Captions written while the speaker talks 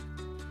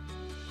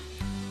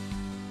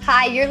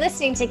Hi, you're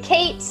listening to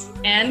Kate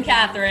and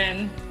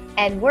Catherine,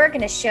 and we're going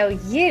to show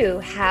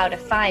you how to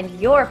find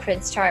your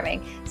Prince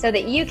Charming so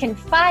that you can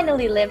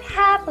finally live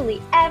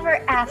happily ever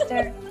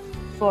after,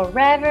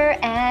 forever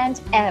and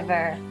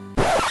ever.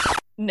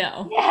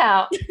 No.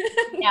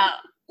 No.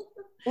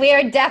 We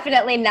are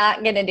definitely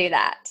not going to do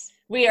that.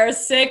 We are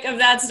sick of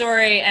that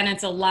story, and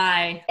it's a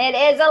lie. It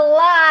is a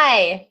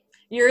lie.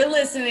 You're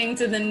listening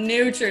to The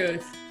New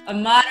Truth, a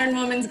modern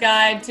woman's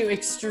guide to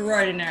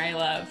extraordinary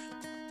love.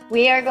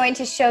 We are going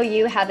to show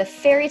you how the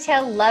fairy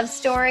tale love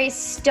story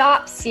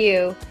stops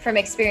you from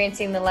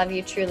experiencing the love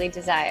you truly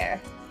desire.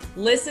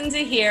 Listen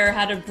to hear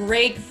how to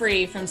break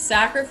free from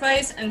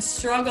sacrifice and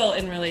struggle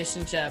in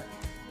relationship.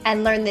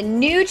 And learn the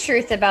new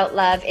truth about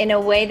love in a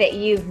way that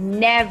you've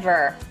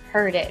never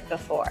heard it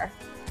before.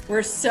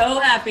 We're so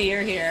happy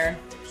you're here.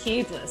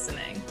 Keep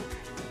listening.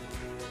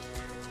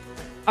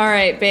 All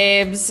right,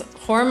 babes,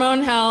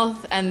 hormone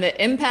health and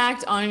the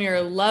impact on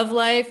your love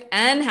life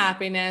and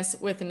happiness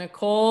with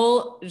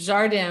Nicole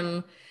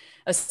Jardim,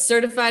 a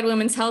certified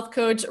women's health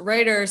coach,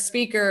 writer,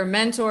 speaker,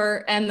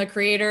 mentor, and the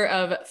creator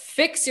of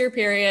Fix Your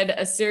Period,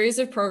 a series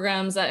of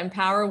programs that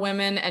empower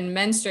women and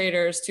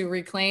menstruators to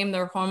reclaim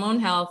their hormone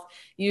health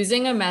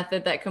using a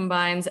method that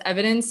combines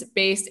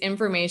evidence-based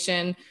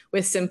information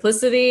with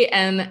simplicity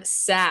and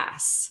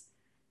sass.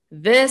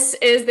 This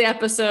is the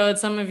episode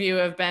some of you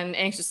have been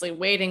anxiously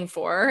waiting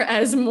for,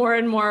 as more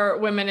and more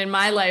women in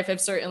my life have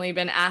certainly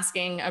been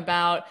asking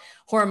about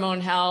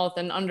hormone health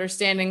and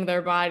understanding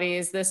their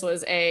bodies. This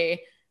was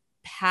a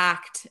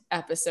packed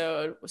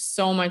episode with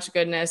so much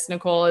goodness.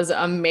 Nicole is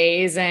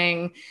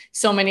amazing.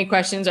 So many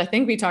questions. I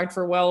think we talked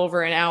for well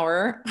over an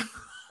hour.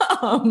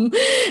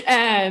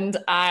 And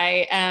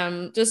I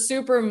am just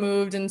super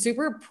moved and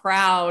super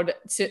proud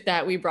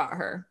that we brought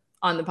her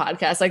on the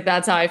podcast. Like,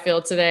 that's how I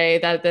feel today,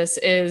 that this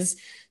is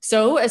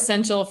so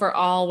essential for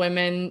all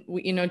women,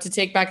 you know, to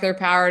take back their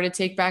power, to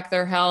take back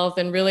their health,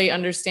 and really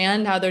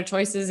understand how their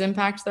choices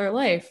impact their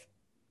life.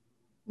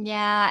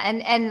 Yeah.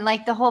 And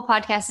like the whole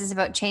podcast is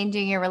about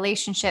changing your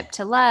relationship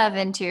to love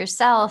and to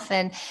yourself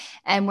and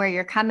where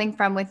you're coming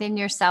from within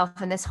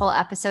yourself. And this whole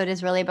episode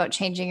is really about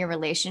changing your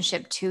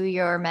relationship to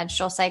your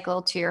menstrual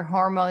cycle, to your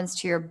hormones,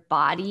 to your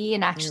body,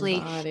 and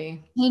actually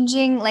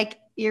changing like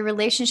your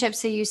relationship.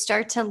 So you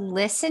start to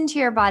listen to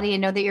your body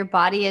and know that your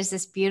body is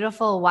this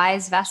beautiful,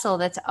 wise vessel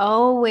that's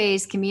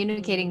always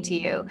communicating to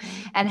you,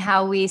 and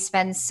how we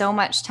spend so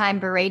much time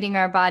berating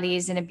our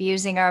bodies and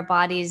abusing our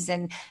bodies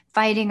and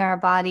fighting our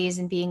bodies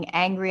and being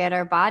angry at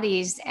our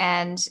bodies.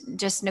 And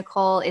just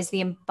Nicole is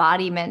the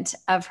embodiment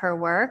of her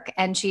work.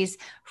 And she's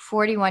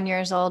 41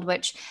 years old,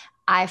 which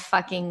I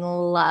fucking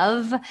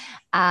love.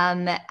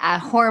 A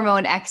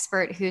hormone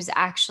expert who's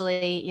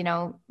actually, you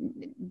know,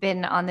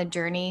 been on the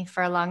journey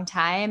for a long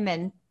time.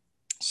 And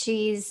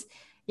she's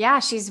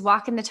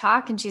walking the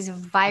talk, and she's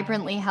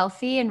vibrantly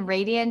healthy and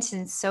radiant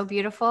and so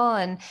beautiful.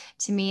 And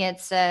to me,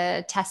 it's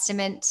a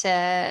testament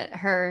to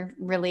her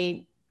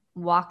really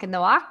walking the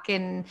walk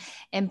and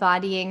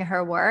embodying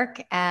her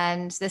work.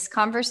 And this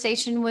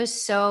conversation was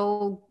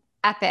so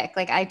epic.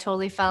 Like, I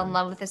totally fell in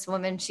love with this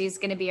woman. She's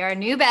going to be our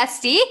new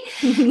bestie.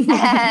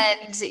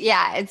 And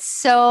yeah, it's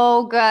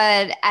so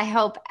good. I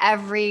hope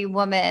every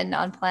woman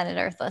on planet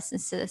Earth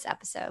listens to this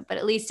episode, but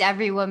at least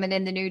every woman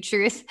in the New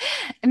Truth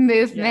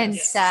movement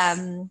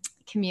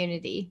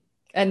community.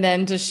 And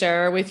then to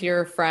share with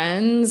your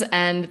friends.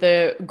 And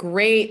the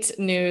great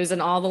news,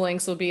 and all the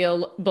links will be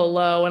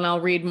below, and I'll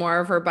read more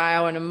of her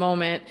bio in a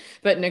moment.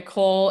 But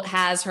Nicole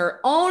has her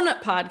own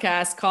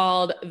podcast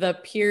called The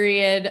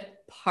Period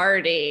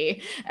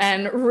Party,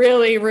 and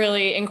really,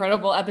 really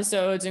incredible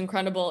episodes,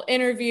 incredible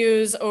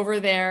interviews over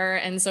there.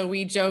 And so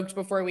we joked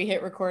before we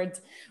hit record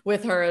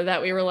with her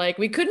that we were like,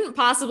 we couldn't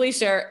possibly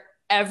share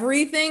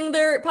everything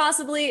there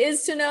possibly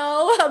is to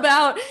know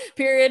about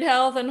period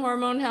health and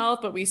hormone health,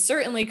 but we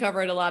certainly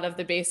covered a lot of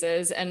the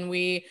bases. And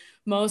we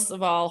most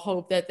of all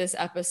hope that this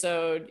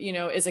episode, you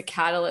know, is a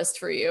catalyst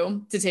for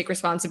you to take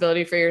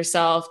responsibility for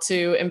yourself,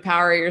 to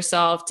empower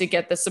yourself, to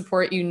get the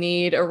support you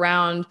need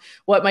around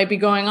what might be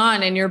going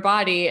on in your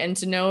body, and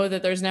to know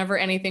that there's never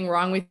anything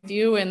wrong with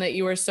you, and that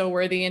you are so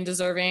worthy and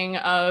deserving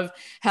of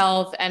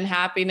health and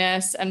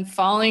happiness and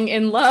falling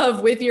in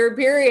love with your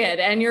period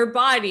and your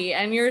body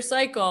and your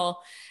cycle,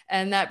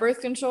 and that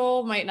birth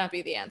control might not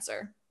be the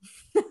answer.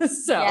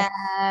 So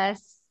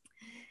yes.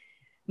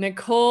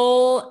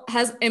 Nicole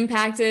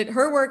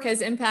her work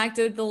has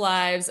impacted the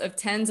lives of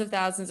tens of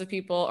thousands of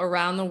people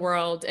around the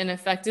world in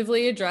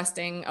effectively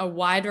addressing a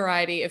wide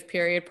variety of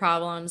period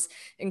problems,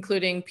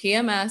 including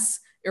PMS,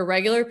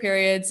 irregular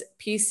periods,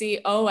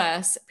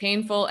 PCOS,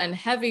 painful and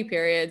heavy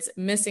periods,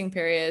 missing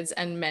periods,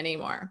 and many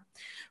more.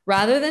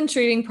 Rather than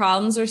treating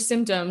problems or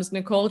symptoms,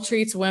 Nicole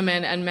treats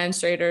women and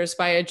menstruators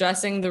by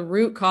addressing the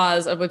root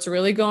cause of what's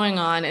really going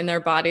on in their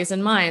bodies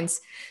and minds.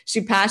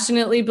 She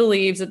passionately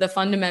believes that the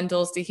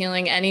fundamentals to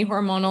healing any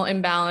hormonal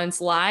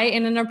imbalance lie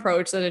in an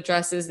approach that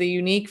addresses the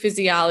unique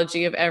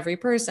physiology of every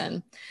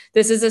person.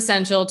 This is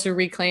essential to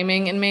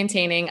reclaiming and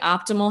maintaining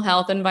optimal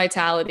health and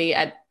vitality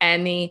at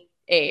any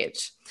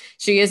age.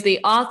 She is the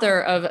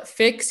author of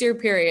Fix Your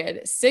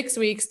Period, 6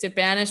 Weeks to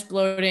Banish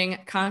Bloating,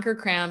 Conquer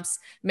Cramps,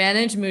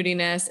 Manage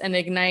Moodiness, and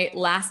Ignite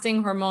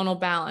Lasting Hormonal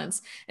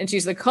Balance. And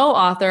she's the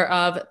co-author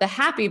of The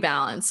Happy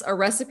Balance, a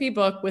recipe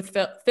book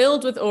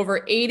filled with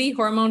over 80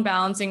 hormone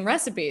balancing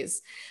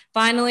recipes.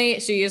 Finally,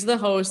 she is the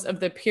host of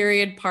The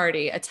Period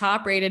Party, a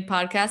top-rated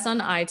podcast on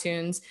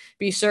iTunes.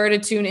 Be sure to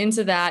tune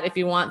into that if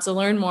you want to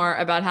learn more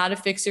about how to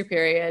fix your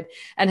period,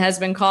 and has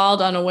been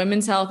called on a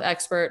women's health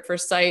expert for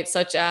sites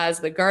such as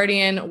The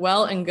Guardian,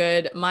 Well and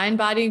Good, Mind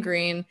Body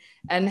Green,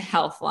 and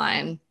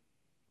Healthline.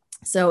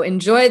 So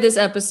enjoy this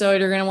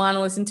episode. You're going to want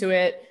to listen to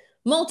it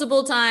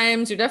multiple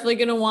times. You're definitely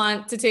going to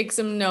want to take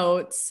some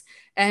notes,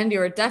 and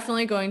you're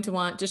definitely going to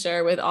want to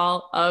share with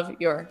all of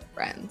your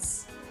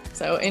friends.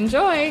 So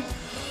enjoy.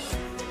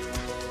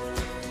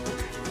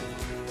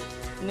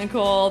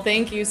 Nicole,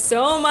 thank you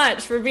so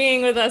much for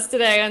being with us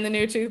today on the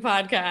New Truth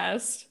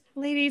podcast.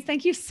 Ladies,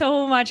 thank you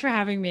so much for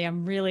having me.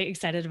 I'm really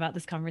excited about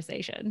this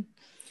conversation.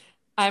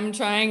 I'm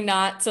trying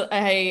not to,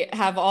 I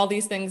have all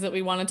these things that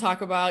we want to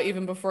talk about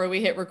even before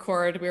we hit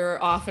record. We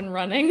were off and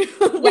running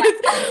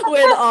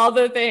with all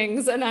the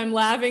things. And I'm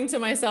laughing to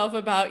myself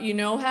about, you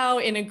know, how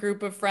in a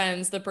group of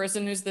friends, the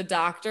person who's the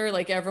doctor,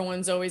 like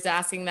everyone's always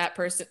asking that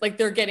person, like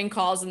they're getting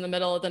calls in the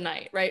middle of the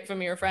night, right?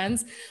 From your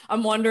friends.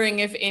 I'm wondering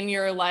if in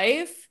your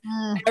life,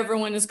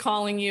 everyone is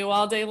calling you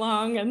all day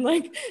long, and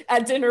like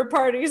at dinner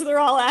parties, they're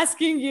all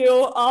asking you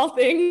all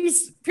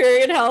things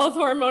period health,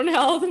 hormone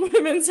health,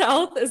 women's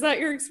health. Is that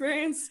your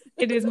experience?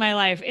 It is my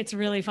life. It's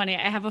really funny.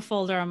 I have a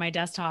folder on my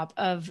desktop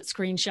of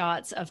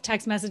screenshots of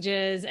text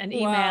messages and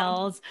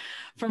emails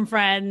from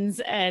friends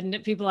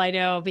and people I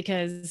know,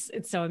 because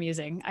it's so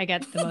amusing. I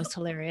get the most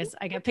hilarious.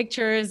 I get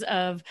pictures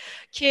of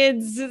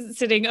kids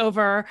sitting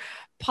over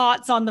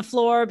pots on the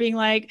floor being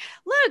like,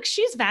 look,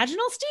 she's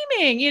vaginal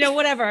steaming, you know,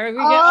 whatever. We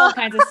get all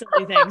kinds of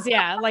silly things.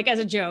 Yeah. Like as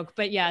a joke,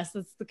 but yes,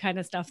 that's the kind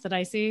of stuff that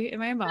I see in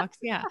my inbox.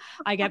 Yeah.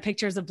 I get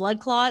pictures of blood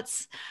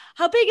clots.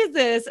 How big is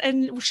this?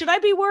 And should I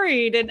be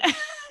worried? And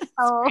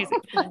crazy.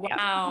 Wow.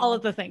 Yeah, all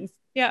of the things.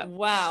 Yeah.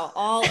 Wow.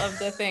 All of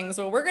the things.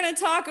 Well, we're going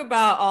to talk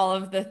about all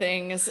of the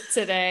things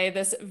today,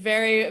 this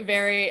very,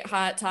 very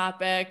hot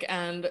topic,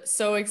 and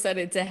so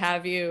excited to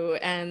have you.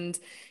 And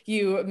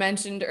you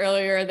mentioned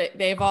earlier that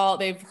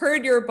they've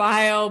heard your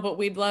bio, but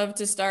we'd love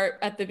to start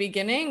at the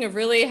beginning of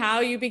really how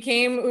you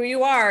became who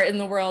you are in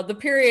the world, the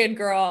period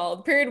girl,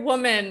 the period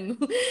woman,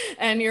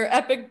 and your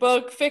epic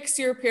book, Fix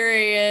Your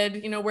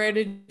Period. You know, where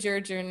did your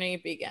journey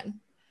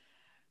begin?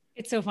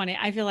 It's so funny.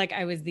 I feel like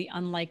I was the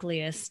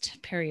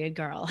unlikeliest period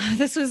girl.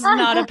 This was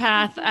not a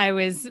path I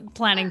was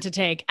planning to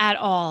take at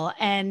all.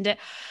 And it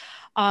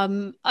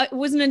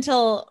wasn't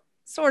until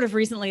sort of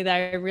recently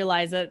that I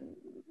realized that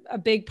a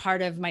big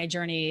part of my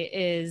journey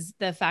is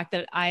the fact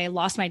that I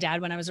lost my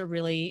dad when I was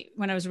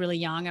really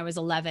young. I was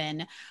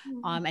 11,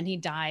 and he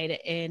died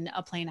in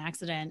a plane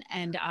accident.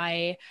 And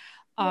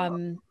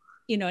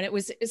you know, and it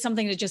was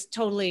something that just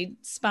totally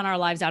spun our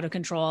lives out of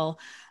control.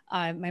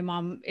 My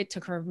mom, it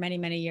took her many,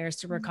 many years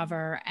to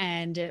recover.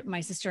 And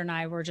my sister and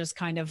I were just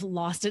kind of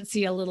lost at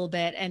sea a little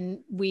bit.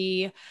 And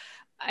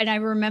I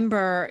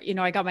remember, you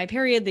know, I got my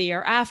period the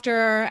year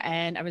after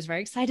and I was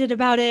very excited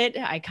about it.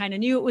 I kind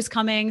of knew it was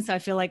coming. So I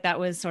feel like that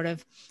was sort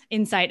of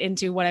insight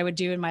into what I would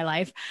do in my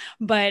life.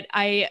 But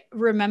I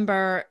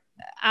remember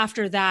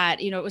after that,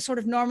 you know, it was sort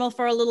of normal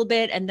for a little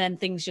bit, and then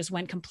things just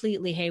went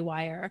completely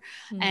haywire.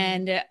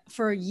 And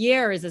for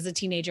years as a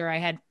teenager, I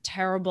had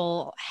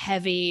terrible,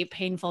 heavy,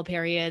 painful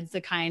periods, the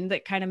kind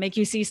that kind of make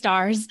you see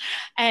stars,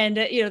 and,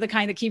 you know, the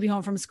kind that keep you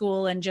home from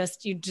school and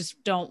you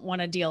just don't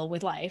want to deal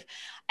with life.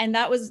 And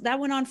that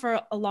went on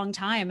for a long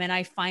time. And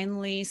I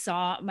finally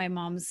saw my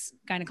mom's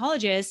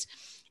gynecologist,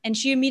 and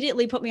she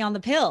immediately put me on the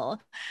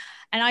pill.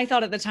 And I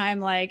thought at the time,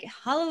 like,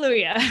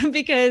 hallelujah,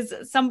 because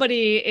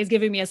somebody is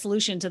giving me a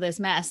solution to this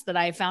mess that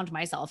I found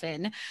myself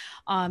in.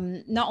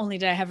 Not only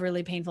did I have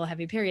really painful,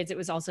 heavy periods, it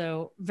was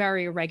also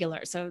very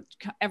irregular. So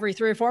every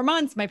 3 or 4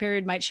 months, my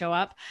period might show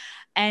up.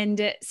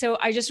 And so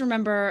I just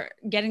remember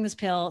getting this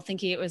pill,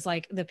 thinking it was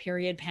like the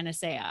period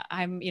panacea.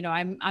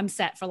 I'm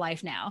set for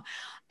life now.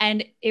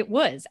 And it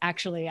was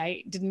actually,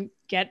 I didn't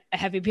get a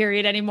heavy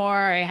period anymore.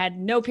 I had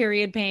no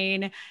period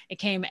pain. It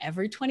came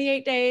every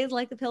 28 days,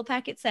 like the pill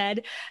packet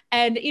said.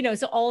 And, you know,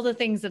 so all the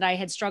things that I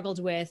had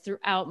struggled with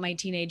throughout my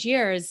teenage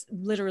years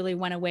literally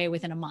went away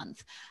within a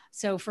month.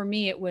 So for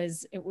me, it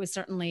was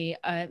certainly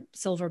a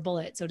silver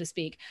bullet, so to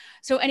speak.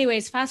 So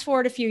anyways, fast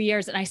forward a few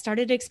years and I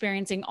started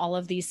experiencing all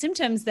of these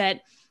symptoms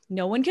that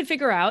no one could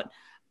figure out.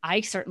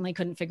 I certainly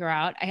couldn't figure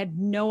out. I had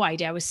no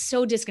idea. I was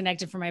so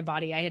disconnected from my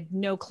body. I had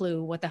no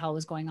clue what the hell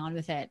was going on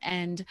with it.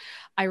 And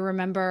I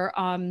remember,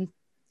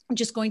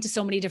 just going to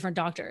so many different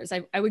doctors.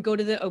 I would go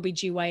to the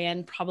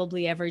OBGYN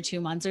probably every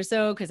 2 months or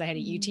so because I had a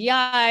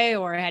UTI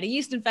or I had a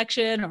yeast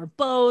infection or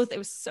both. It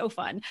was so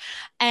fun.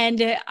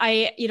 And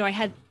I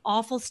had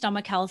awful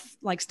stomach health,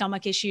 like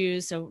stomach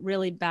issues. So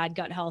really bad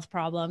gut health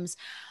problems.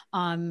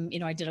 I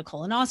did a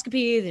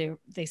colonoscopy.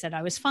 They said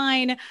I was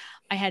fine.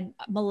 I had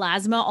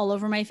melasma all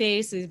over my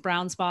face, these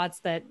brown spots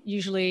that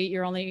usually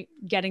you're only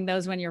getting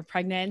those when you're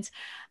pregnant.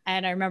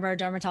 And I remember a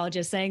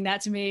dermatologist saying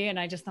that to me, and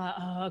I just thought,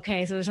 oh,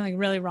 okay, so there's something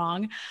really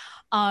wrong.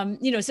 So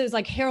it was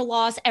like hair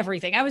loss,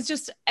 everything. I was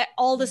just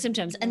all the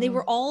symptoms, and they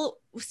were all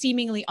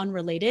seemingly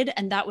unrelated.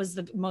 And that was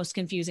the most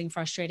confusing,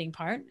 frustrating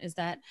part, is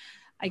that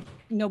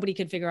nobody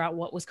could figure out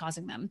what was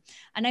causing them.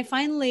 And I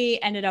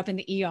finally ended up in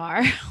the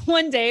ER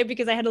one day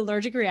because I had an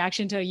allergic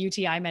reaction to a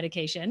UTI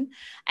medication.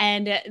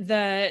 And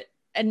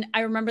I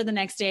remember the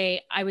next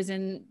day I was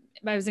in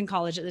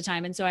college at the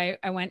time. And so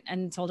I went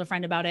and told a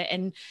friend about it.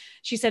 And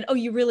she said, oh,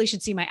 you really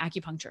should see my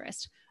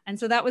acupuncturist. And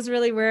so that was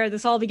really where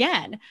this all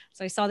began.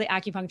 So I saw the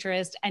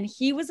acupuncturist, and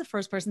he was the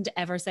first person to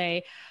ever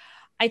say,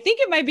 I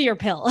think it might be your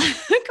pill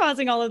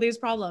causing all of these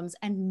problems.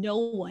 And no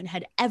one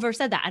had ever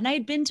said that. And I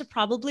had been to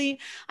probably,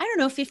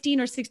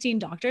 15 or 16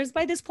 doctors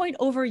by this point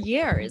over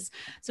years.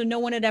 So no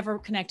one had ever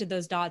connected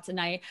those dots. And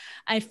I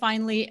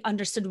finally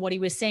understood what he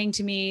was saying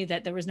to me,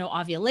 that there was no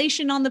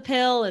ovulation on the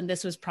pill. And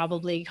this was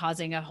probably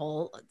causing a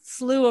whole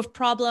slew of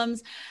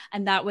problems.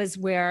 And that was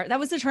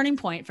the turning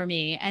point for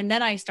me. And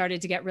then I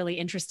started to get really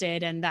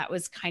interested. And that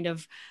was kind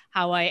of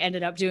how I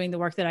ended up doing the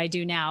work that I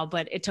do now,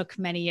 but it took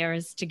many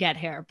years to get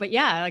here. But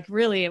yeah, like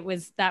really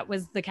that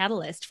was the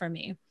catalyst for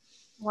me.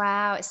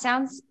 Wow. It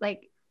sounds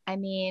like,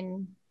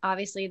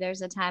 obviously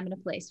there's a time and a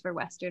place for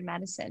Western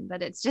medicine,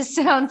 but it just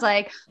sounds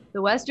like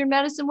the Western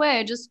medicine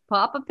way, just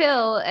pop a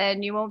pill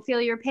and you won't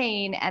feel your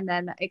pain. And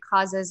then it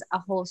causes a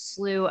whole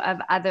slew of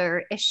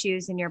other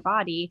issues in your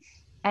body.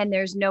 And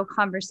there's no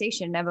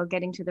conversation about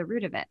getting to the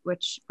root of it,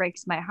 which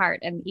breaks my heart.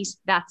 And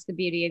that's the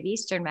beauty of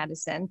Eastern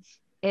medicine,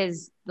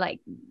 is like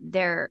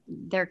their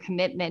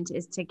commitment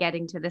is to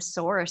getting to the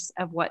source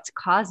of what's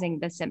causing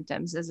the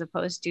symptoms, as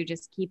opposed to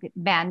just keep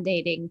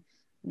band-aiding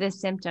the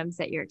symptoms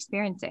that you're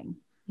experiencing.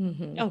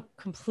 Mm-hmm. Oh,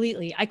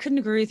 completely. I couldn't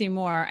agree with you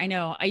more. I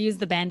know I use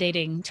the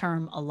band-aiding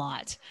term a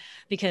lot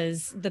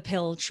because the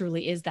pill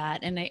truly is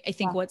that. And I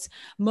think what's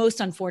most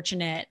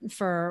unfortunate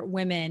for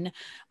women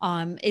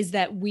is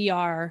that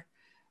we're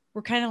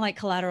kind of like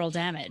collateral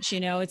damage.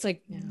 It's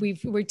like we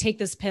take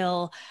this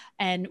pill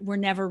and we're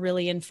never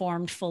really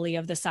informed fully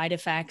of the side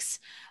effects,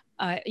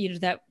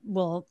 that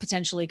will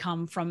potentially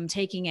come from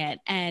taking it.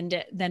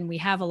 And then we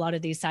have a lot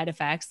of these side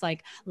effects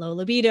like low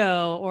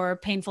libido or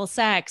painful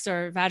sex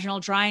or vaginal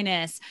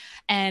dryness.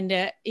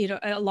 And,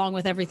 along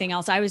with everything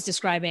else I was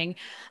describing.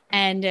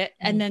 And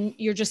then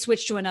you're just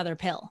switched to another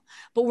pill,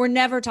 but we're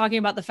never talking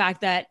about the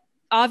fact that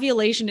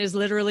ovulation is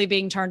literally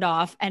being turned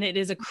off, and it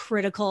is a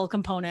critical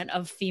component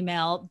of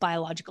female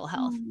biological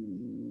health.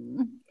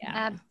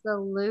 Yeah.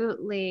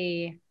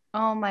 Absolutely.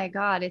 Oh my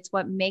God. It's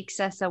what makes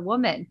us a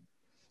woman.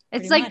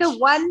 It's like the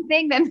one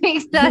thing that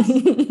makes us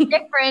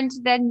different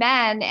than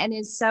men. And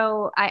is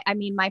so,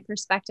 my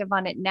perspective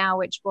on it now,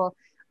 which we'll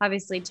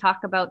obviously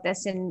talk about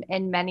this in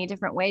many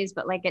different ways,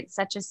 but like, it's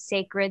such a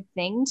sacred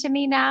thing to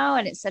me now.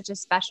 And it's such a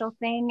special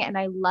thing. And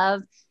I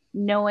love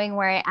knowing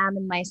where I am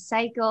in my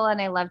cycle,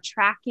 and I love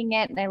tracking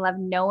it. And I love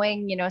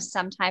knowing,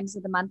 sometimes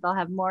of the month I'll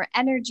have more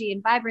energy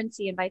and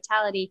vibrancy and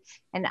vitality,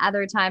 and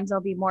other times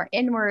I'll be more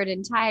inward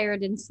and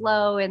tired and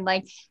slow.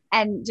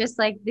 And just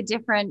like the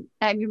different,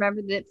 I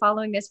remember that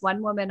following this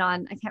one woman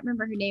on, I can't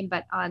remember her name,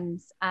 but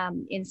on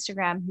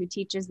Instagram, who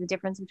teaches the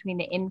difference between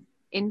the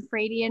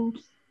infradian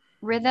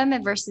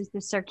rhythm versus the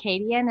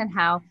circadian, and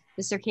how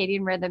the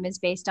circadian rhythm is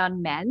based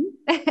on men.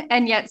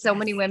 And yet so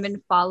many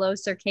women follow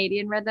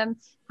circadian rhythm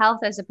health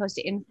as opposed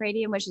to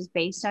infradian, which is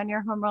based on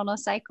your hormonal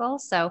cycle.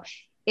 So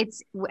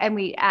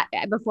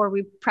before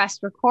we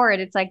pressed record,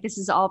 it's like, this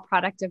is all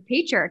product of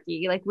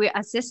patriarchy, like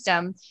a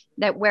system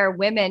that where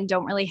women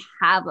don't really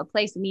have a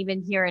place. And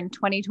even here in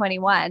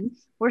 2021,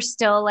 we're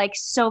still like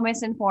so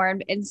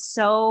misinformed and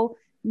so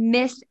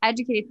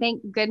miseducated.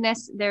 Thank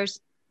goodness there's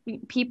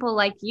people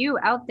like you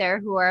out there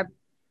who are,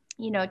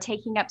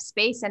 taking up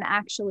space and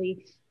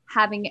actually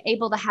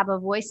able to have a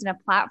voice and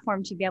a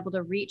platform to be able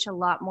to reach a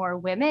lot more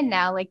women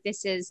now. Like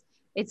it's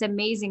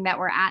amazing that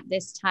we're at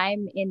this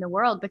time in the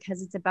world,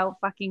 because it's about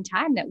fucking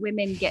time that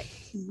women get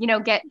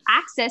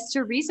access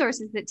to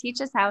resources that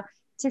teach us how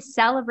to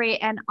celebrate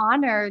and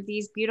honor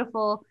these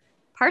beautiful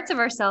parts of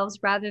ourselves,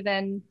 rather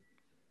than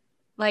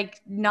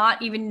like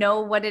not even know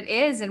what it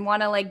is and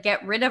want to like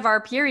get rid of our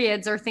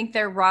periods or think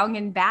they're wrong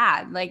and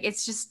bad. Like,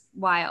 it's just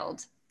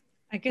wild.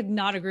 I could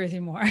not agree with you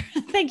more.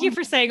 Thank you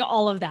for saying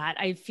all of that.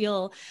 I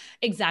feel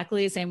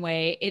exactly the same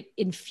way. It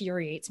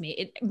infuriates me.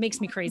 It makes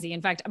me crazy.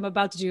 In fact, I'm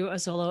about to do a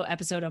solo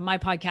episode on my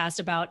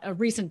podcast about a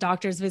recent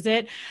doctor's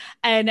visit.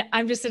 And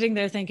I'm just sitting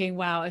there thinking,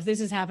 wow, if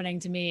this is happening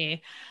to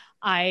me,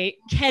 I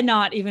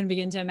cannot even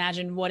begin to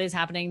imagine what is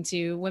happening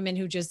to women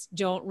who just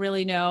don't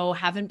really know,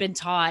 haven't been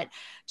taught,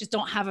 just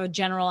don't have a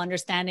general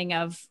understanding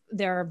of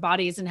their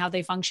bodies and how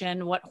they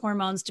function, what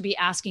hormones to be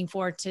asking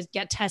for to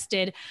get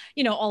tested,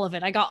 all of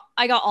it. I got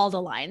all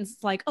the lines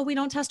like, oh, we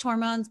don't test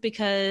hormones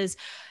because,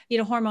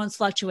 hormones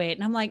fluctuate.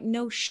 And I'm like,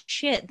 no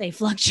shit, they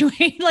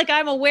fluctuate. Like,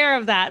 I'm aware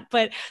of that,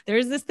 but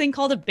there's this thing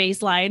called a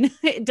baseline.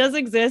 It does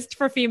exist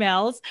for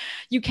females.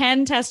 You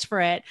can test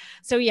for it.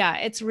 So yeah,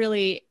 it's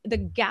really the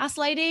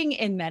gaslighting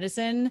in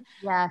medicine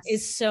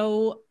is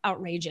so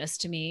outrageous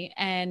to me.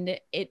 And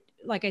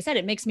like I said,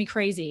 it makes me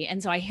crazy.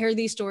 And so I hear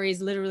these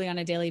stories literally on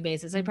a daily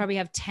basis. I probably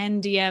have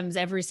 10 DMs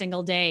every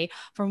single day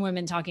from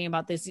women talking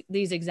about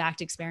these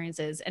exact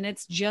experiences. And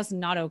it's just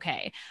not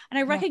okay. And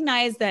I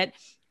recognize that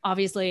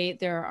obviously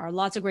there are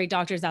lots of great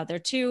doctors out there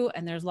too.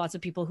 And there's lots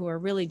of people who are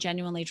really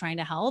genuinely trying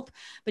to help,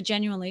 but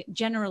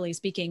generally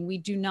speaking, we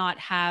do not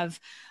have,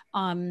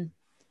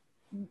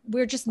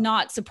 we're just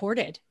not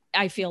supported.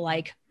 I feel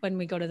like when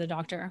we go to the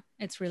doctor,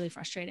 it's really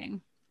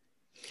frustrating.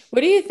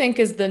 What do you think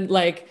is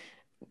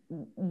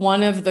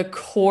one of the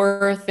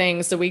core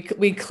things? So we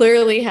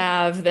clearly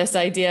have this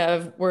idea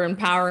of we're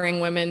empowering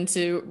women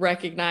to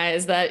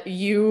recognize that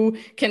you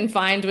can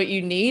find what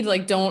you need.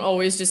 Like, don't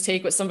always just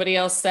take what somebody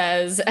else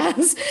says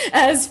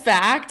as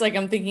fact. Like,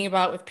 I'm thinking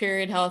about with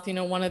period health,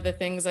 one of the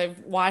things I've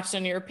watched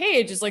on your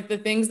page is like the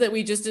things that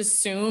we just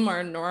assume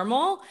are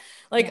normal.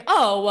 Like,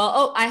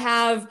 I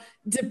have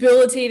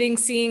debilitating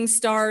seeing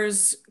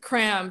stars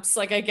cramps.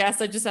 Like, I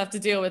guess I just have to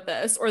deal with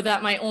this, or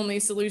that my only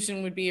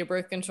solution would be a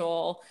birth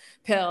control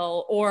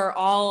pill, or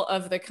all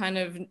of the kind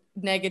of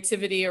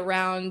negativity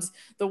around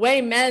the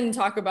way men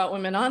talk about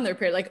women on their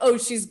period. Like, oh,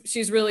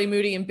 she's really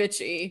moody and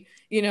bitchy,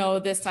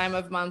 this time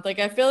of month. Like,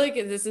 I feel like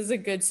this is a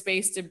good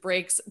space to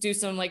do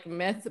some like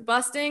myth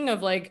busting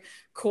of like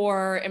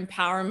core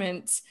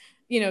empowerment,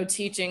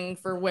 teaching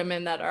for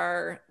women that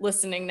are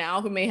listening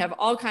now who may have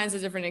all kinds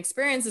of different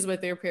experiences with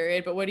their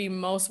period. But what do you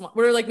most want?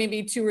 What are like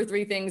maybe 2 or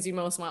 3 things you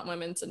most want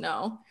women to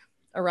know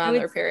around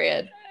their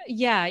period?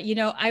 Yeah.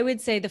 I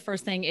would say the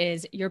first thing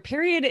is your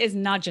period is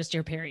not just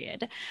your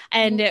period.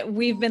 And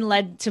we've been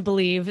led to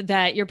believe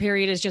that your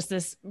period is just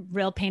this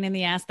real pain in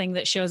the ass thing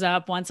that shows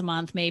up once a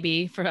month,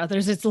 maybe for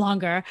others, it's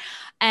longer.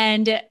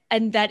 And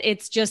that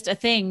it's just a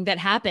thing that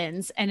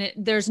happens and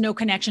there's no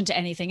connection to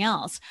anything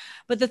else.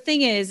 But the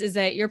thing is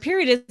that your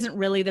period isn't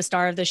really the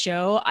star of the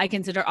show. I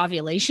consider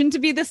ovulation to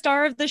be the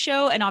star of the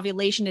show. And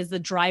ovulation is the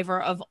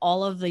driver of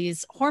all of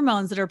these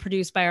hormones that are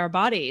produced by our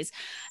bodies.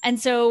 And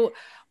so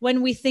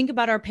when we think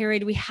about our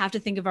period, we have to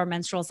think of our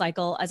menstrual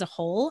cycle as a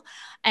whole.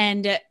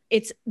 And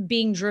it's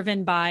being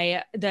driven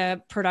by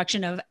the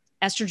production of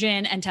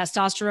estrogen and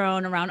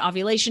testosterone around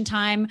ovulation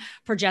time,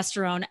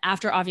 progesterone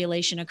after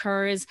ovulation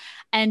occurs.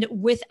 And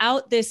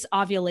without this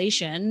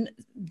ovulation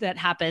that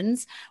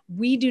happens,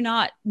 we do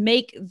not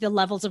make the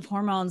levels of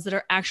hormones that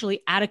are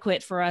actually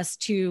adequate for us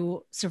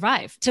to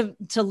survive,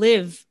 to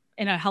live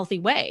in a healthy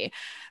way.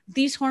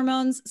 These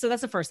hormones. So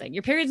that's the first thing.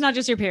 Your period's not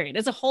just your period.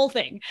 It's a whole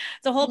thing.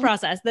 It's a whole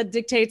process that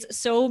dictates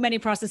so many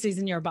processes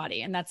in your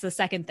body. And that's the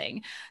second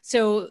thing.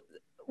 So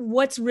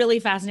what's really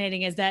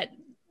fascinating is that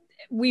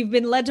we've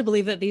been led to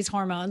believe that these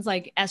hormones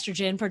like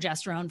estrogen,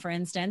 progesterone, for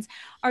instance,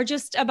 are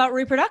just about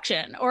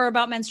reproduction or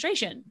about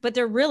menstruation, but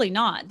they're really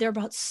not. They're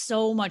about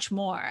so much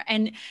more.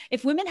 And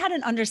if women had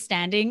an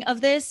understanding of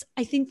this,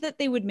 I think that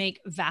they would make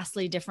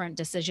vastly different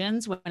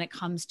decisions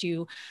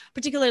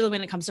particularly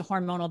when it comes to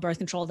hormonal birth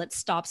control that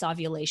stops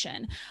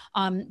ovulation.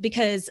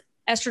 Because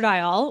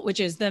estradiol, which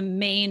is the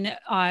main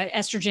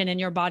estrogen in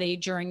your body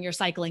during your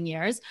cycling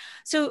years.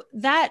 So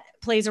that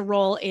plays a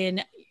role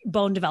in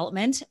bone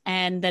development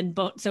and then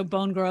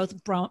bone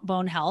growth,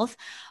 bone health.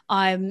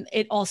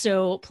 It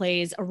also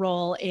plays a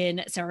role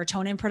in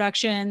serotonin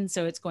production.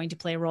 So it's going to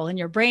play a role in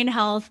your brain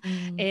health.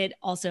 It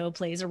also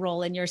plays a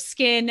role in your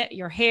skin,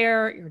 your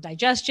hair, your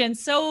digestion,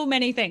 so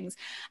many things.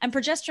 And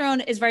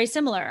progesterone is very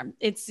similar.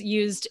 It's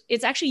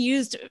actually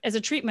used as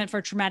a treatment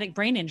for traumatic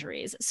brain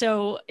injuries.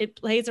 So it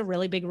plays a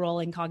really big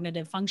role in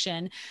cognitive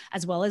function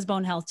as well as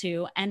bone health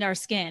too, and our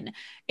skin.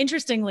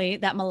 Interestingly,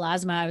 that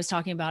melasma I was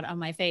talking about on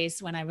my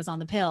face when I was on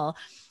the pill,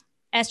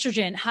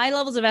 estrogen, high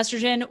levels of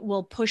estrogen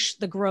will push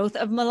the growth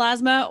of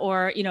melasma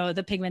or,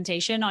 the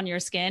pigmentation on your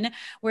skin,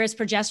 whereas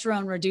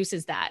progesterone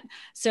reduces that.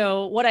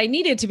 So what I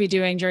needed to be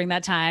doing during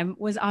that time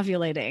was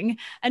ovulating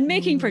and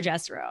making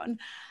progesterone.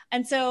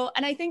 And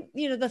I think,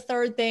 the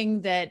third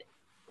thing that,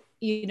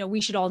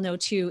 we should all know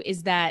too,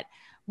 is that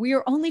we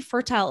are only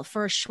fertile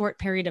for a short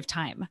period of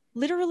time,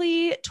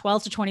 literally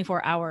 12 to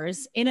 24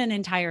 hours in an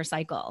entire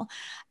cycle.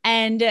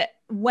 And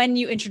when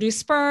you introduce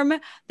sperm,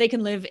 they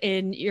can live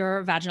in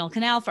your vaginal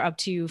canal for up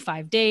to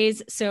 5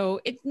 days.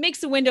 So it makes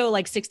the window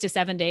like 6 to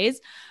 7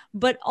 days,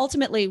 but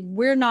ultimately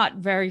we're not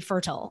very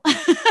fertile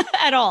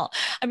at all.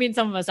 I mean,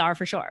 some of us are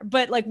for sure,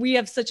 but like we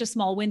have such a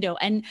small window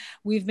and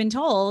we've been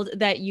told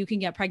that you can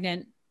get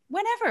pregnant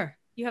whenever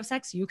you have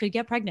sex, you could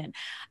get pregnant.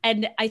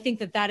 And I think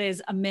that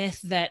is a myth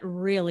that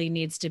really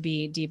needs to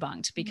be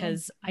debunked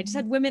because I just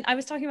had women, I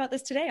was talking about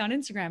this today on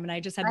Instagram and I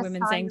just had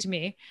women saying to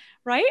me,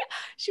 right?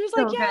 She was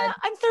like, yeah,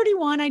 I'm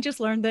 31. I just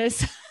learned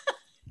this.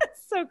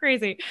 So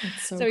crazy.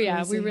 So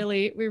yeah,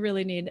 crazy. we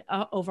really need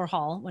a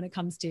overhaul when it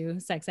comes to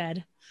sex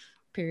ed,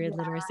 period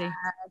literacy.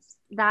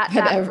 That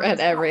At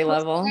every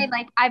level.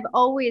 like I've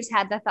always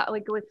had the thought,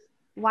 like,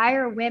 why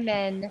are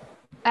women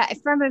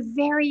from a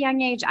very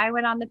young age? I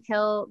went on the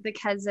pill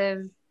because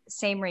of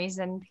same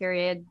reason,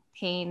 period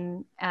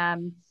pain.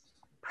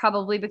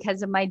 Probably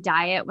because of my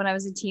diet when I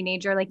was a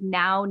teenager. Like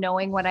now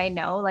knowing what I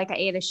know, like I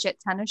ate a shit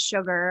ton of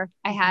sugar.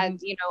 I had,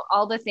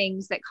 all the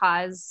things that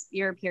cause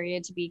your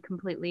period to be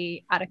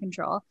completely out of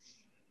control.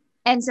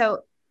 And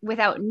so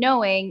without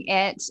knowing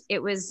it,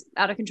 it was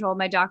out of control.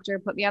 My doctor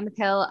put me on the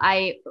pill.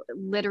 I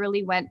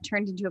literally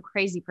turned into a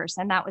crazy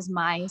person. That was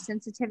my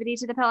sensitivity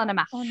to the pill. And I'm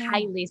a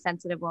highly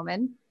sensitive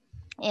woman.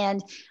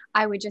 And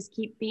I would just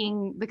keep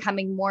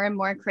becoming more and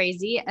more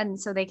crazy. And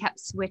so they kept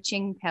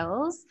switching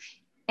pills.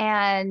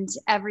 And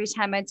every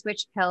time I'd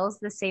switch pills,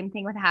 the same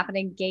thing would happen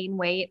and gain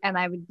weight. And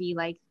I would be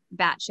like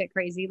batshit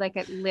crazy. Like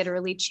it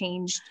literally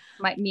changed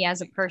me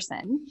as a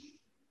person.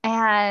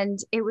 And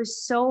it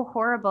was so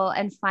horrible.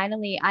 And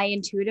finally, I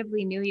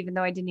intuitively knew, even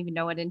though I didn't even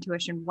know what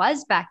intuition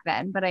was back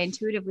then, but I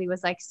intuitively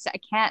was like,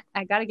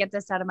 I got to get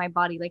this out of my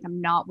body. Like,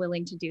 I'm not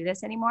willing to do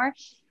this anymore.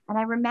 And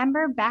I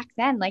remember back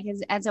then, like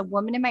as a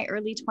woman in my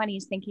early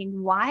 20s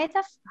thinking, why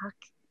the fuck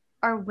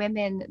are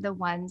women the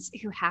ones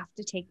who have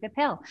to take the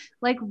pill?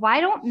 Like,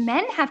 why don't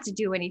men have to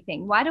do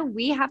anything? Why do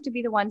we have to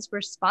be the ones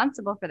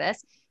responsible for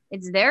this?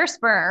 It's their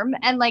sperm.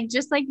 And like,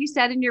 just like you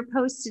said in your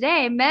post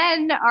today,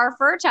 men are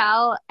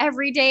fertile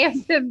every day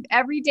of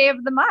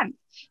the month.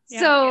 Yeah.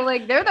 So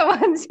like, they're the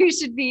ones who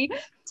should be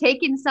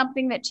taking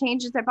something that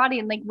changes their body.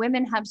 And like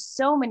women have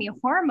so many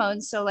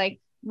hormones. So like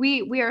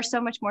we are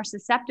so much more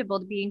susceptible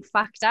to being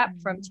fucked up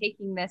from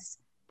taking this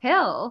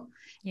pill.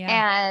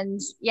 Yeah. And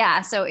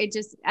yeah, so it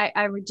just,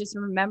 I would just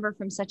remember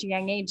from such a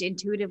young age,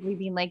 intuitively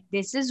being like,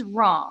 this is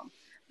wrong,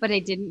 but I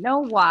didn't know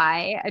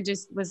why. I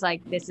just was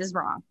like, this is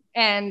wrong,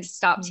 and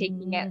stopped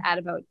taking it at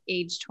about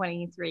age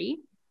 23.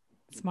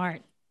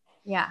 Smart.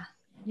 Yeah.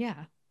 Yeah.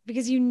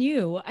 Because you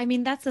knew, I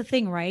mean, that's the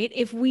thing, right?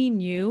 If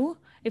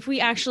we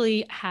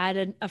actually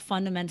had a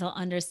fundamental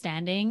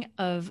understanding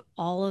of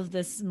all of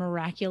this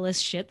miraculous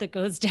shit that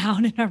goes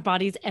down in our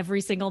bodies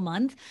every single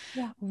month,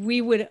 we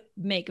would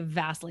make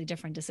vastly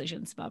different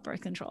decisions about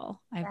birth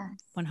control. I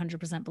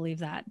 100% believe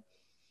that.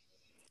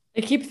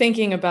 I keep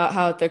thinking about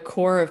how at the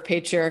core of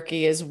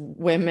patriarchy is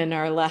women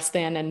are less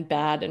than and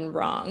bad and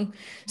wrong.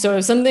 So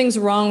if something's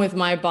wrong with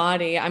my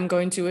body, I'm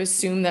going to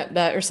assume that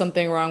there's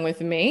something wrong with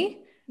me.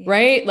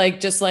 Right?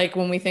 Like, just like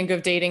when we think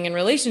of dating and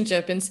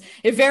relationship, and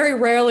it very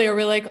rarely are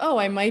we like, oh,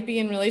 I might be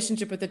in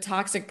relationship with a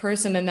toxic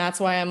person, and that's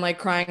why I'm like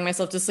crying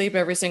myself to sleep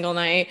every single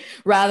night,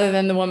 rather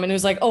than the woman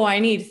who's like, oh, I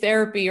need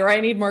therapy or I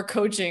need more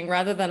coaching,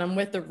 rather than I'm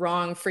with the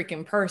wrong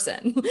freaking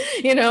person,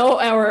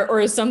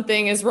 or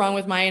something is wrong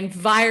with my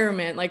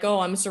environment. Like, oh,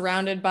 I'm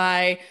surrounded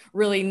by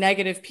really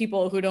negative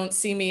people who don't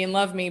see me and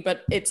love me,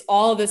 but it's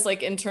all this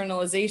like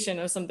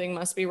internalization of something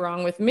must be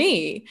wrong with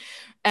me.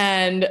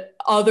 And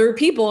other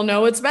people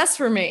know what's best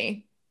for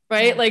me,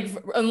 right? Yeah. Like,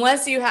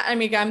 unless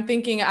I'm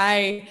thinking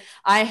I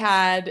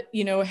had,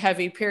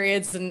 heavy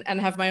periods and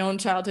have my own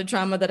childhood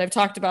trauma that I've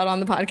talked about on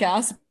the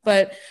podcast,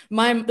 but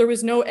there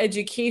was no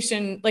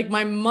education. Like,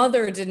 my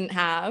mother didn't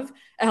have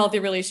a healthy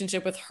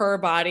relationship with her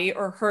body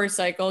or her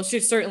cycle. She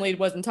certainly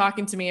wasn't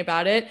talking to me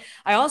about it.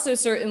 I also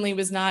certainly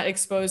was not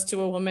exposed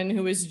to a woman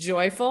who was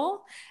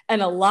joyful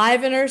and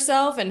alive in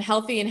herself and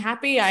healthy and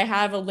happy. I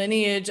have a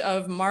lineage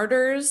of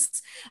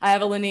martyrs. I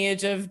have a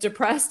lineage of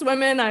depressed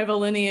women. I have a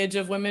lineage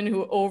of women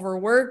who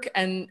overwork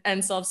and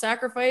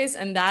self-sacrifice.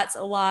 And that's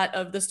a lot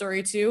of the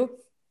story too.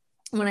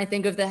 When I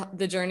think of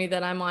the journey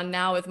that I'm on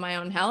now with my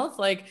own health,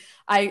 like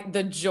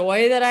the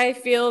joy that I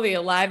feel, the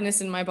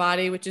aliveness in my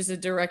body, which is a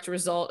direct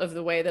result of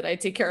the way that I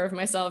take care of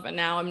myself. And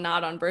now I'm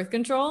not on birth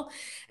control.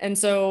 And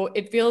so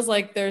it feels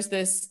like there's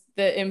the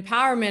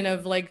empowerment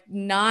of like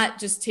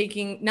not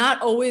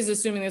always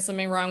assuming there's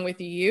something wrong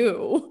with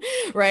you,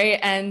 right?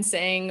 And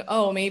saying,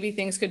 oh, maybe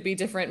things could be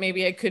different.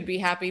 Maybe I could be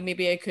happy.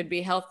 Maybe I could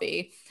be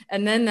healthy.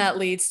 And then that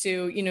leads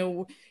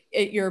to,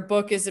 your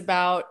book is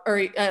about,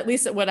 or at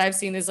least what I've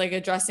seen is like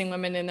addressing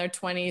women in their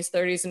 20s,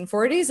 30s, and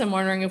 40s. I'm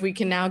wondering if we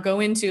can now go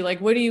into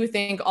like, what do you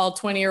think all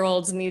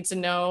 20-year-olds need to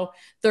know,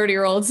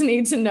 30-year-olds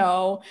need to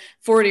know,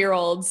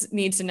 40-year-olds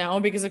need to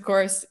know? Because of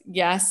course,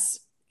 yes,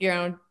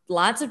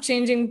 lots of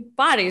changing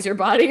bodies. Your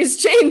body is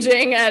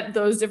changing at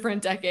those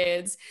different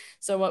decades.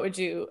 So where would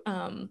you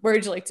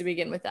like to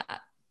begin with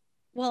that?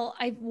 Well,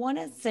 I want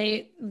to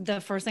say,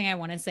 the first thing I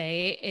want to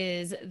say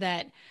is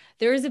that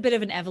there is a bit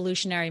of an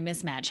evolutionary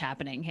mismatch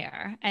happening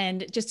here.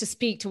 And just to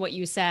speak to what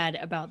you said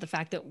about the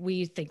fact that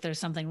we think there's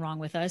something wrong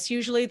with us,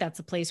 usually that's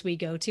a place we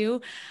go to.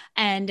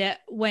 And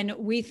when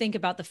we think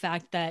about the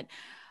fact that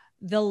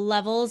the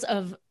levels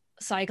of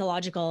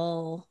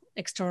psychological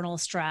external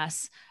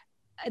stress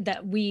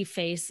that we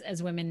face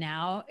as women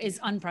now is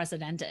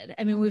unprecedented.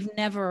 I mean, we've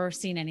never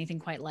seen anything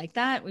quite like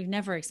that. We've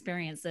never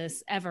experienced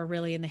this ever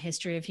really in the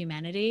history of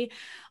humanity,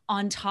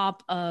 on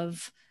top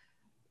of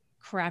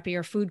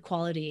crappier food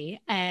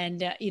quality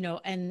and,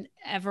 and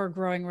ever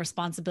growing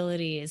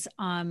responsibilities,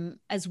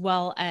 as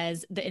well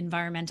as the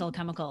environmental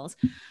chemicals.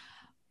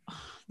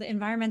 The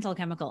environmental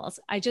chemicals.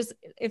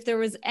 If there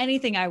was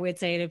anything I would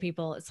say to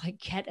people, it's like,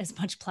 get as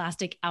much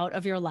plastic out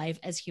of your life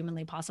as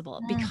humanly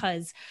possible,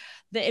 because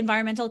the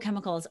environmental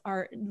chemicals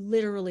are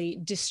literally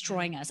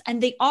destroying us.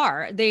 And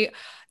the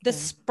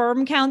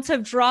sperm counts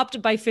have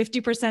dropped by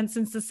 50%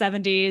 since the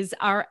 70s.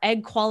 Our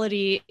egg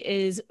quality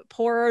is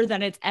poorer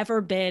than it's ever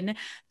been.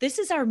 This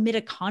is our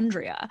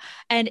mitochondria,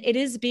 and it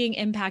is being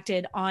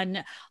impacted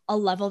on a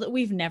level that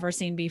we've never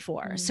seen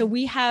before. So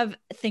we have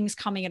things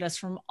coming at us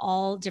from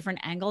all different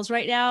angles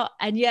right now.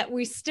 And yet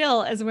we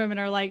still, as women,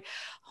 are like,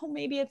 oh,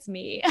 maybe it's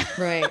me.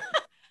 Right.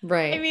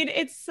 Right. I mean,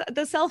 it's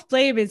the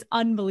self-blame is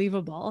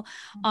unbelievable.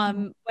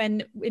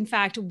 When in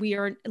fact we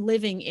are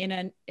living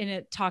in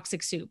a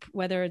toxic soup,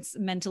 whether it's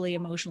mentally,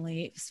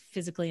 emotionally,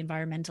 physically,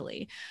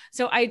 environmentally.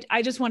 So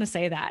I just want to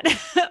say that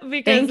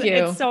because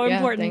it's so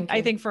important,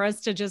 I think, for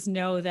us to just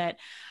know that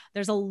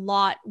there's a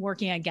lot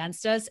working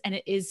against us, and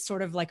it is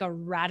sort of like a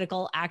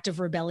radical act of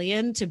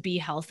rebellion to be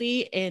healthy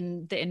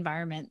in the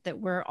environment that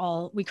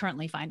we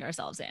currently find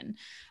ourselves in.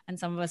 And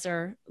some of us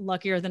are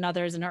luckier than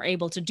others and are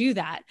able to do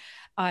that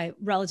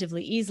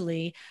relatively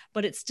easily,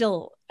 but it's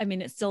still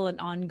an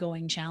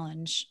ongoing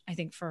challenge, I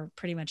think, for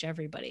pretty much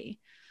everybody.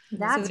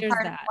 That's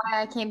part of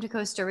why I came to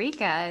Costa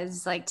Rica,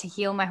 is like to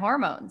heal my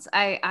hormones.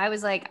 I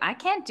was like, I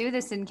can't do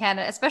this in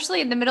Canada, especially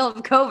in the middle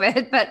of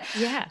COVID, but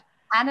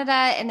Canada,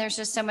 and there's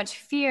just so much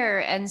fear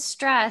and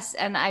stress.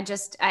 And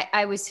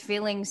I was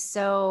feeling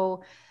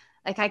so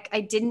like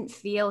I didn't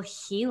feel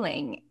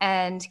healing.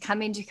 And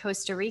coming to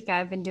Costa Rica,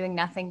 I've been doing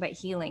nothing but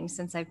healing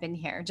since I've been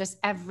here. Just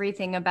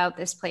everything about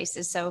this place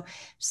is so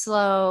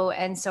slow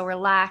and so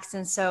relaxed.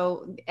 And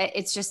so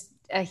it's just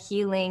a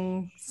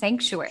healing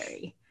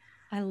sanctuary.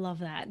 I love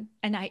that.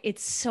 And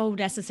it's so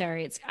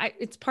necessary.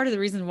 It's part of the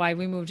reason why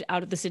we moved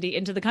out of the city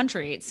into the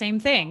country.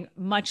 Same thing,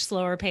 much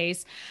slower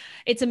pace.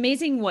 It's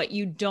amazing what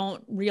you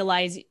don't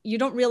realize. You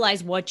don't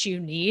realize what you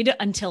need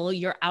until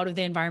you're out of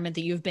the environment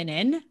that you've been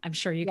in. I'm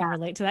sure you can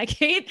relate to that,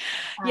 Kate.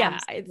 Yeah.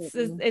 It's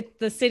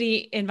the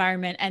city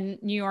environment,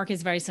 and New York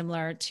is very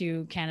similar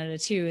to Canada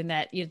too, in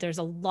that there's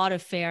a lot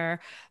of fear.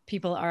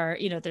 People are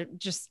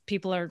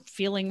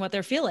feeling what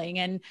they're feeling,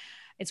 and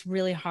it's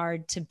really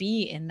hard to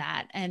be in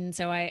that. And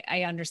so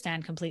I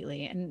understand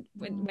completely. And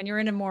when you're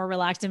in a more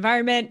relaxed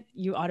environment,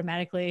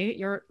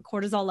 your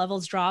cortisol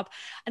levels drop.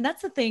 And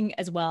that's the thing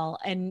as well.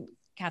 And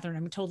Catherine,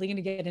 I'm totally going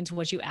to get into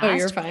what you asked. Oh,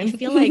 you're fine. I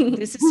feel like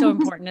this is so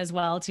important as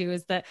well too,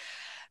 is that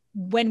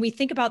when we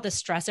think about the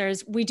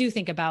stressors, we do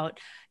think about,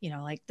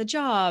 like the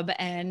job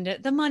and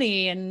the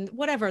money and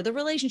whatever, the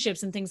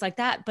relationships and things like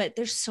that. But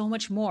there's so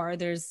much more.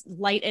 There's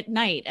light at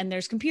night, and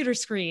there's computer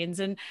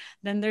screens, and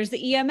then there's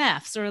the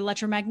EMFs, or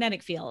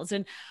electromagnetic fields.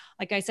 And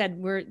like I said,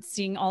 we're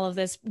seeing all of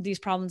these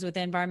problems with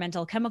the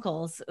environmental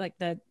chemicals, like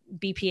the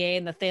BPA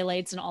and the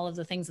phthalates and all of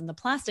the things in the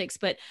plastics.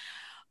 But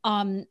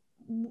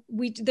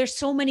there's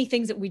so many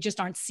things that we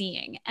just aren't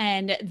seeing,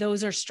 and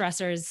those are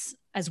stressors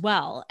as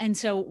well. And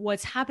so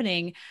what's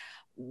happening,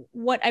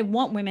 what I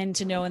want women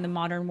to know in the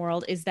modern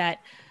world, is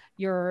that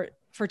your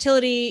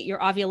fertility,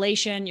 your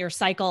ovulation, your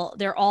cycle,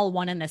 they're all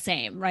one and the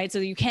same, right? So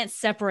you can't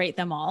separate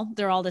them all.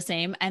 They're all the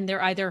same, and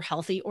they're either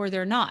healthy or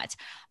they're not.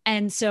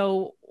 And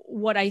so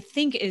what I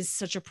think is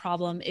such a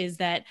problem is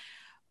that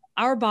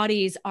our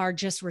bodies are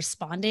just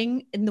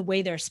responding in the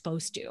way they're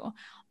supposed to.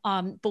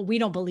 But we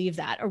don't believe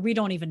that, or we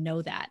don't even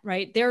know that,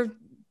 right? They're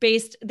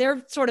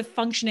sort of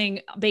functioning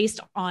based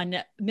on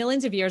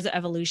millions of years of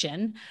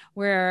evolution,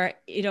 where,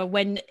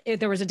 when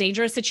there was a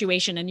dangerous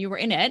situation and you were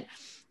in it,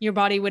 your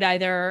body would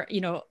either,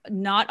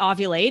 not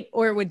ovulate,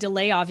 or it would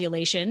delay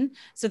ovulation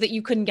so that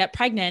you couldn't get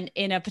pregnant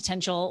in a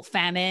potential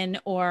famine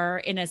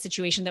or in a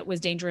situation that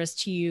was dangerous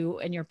to you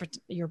and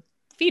your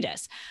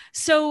fetus.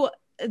 So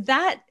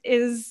that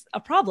is a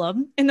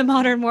problem in the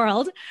modern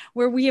world,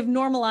 where we have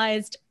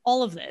normalized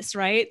all of this,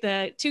 right?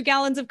 The 2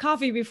 gallons of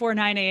coffee before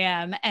 9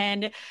 a.m.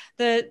 and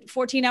the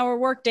 14-hour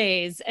work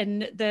days,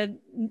 and the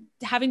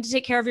having to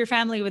take care of your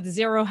family with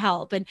zero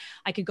help. And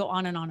I could go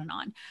on and on and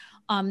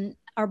on.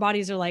 Our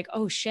bodies are like,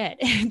 oh shit,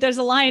 there's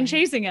a lion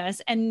chasing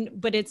us.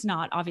 But it's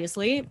not,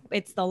 obviously.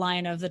 It's the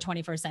lion of the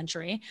 21st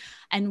century.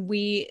 And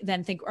we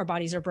then think our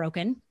bodies are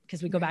broken,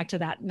 because we go back to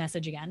that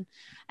message again.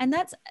 And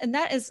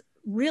that is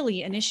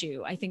really an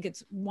issue. I think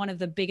it's one of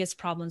the biggest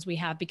problems we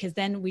have, because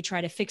then we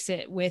try to fix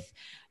it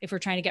if we're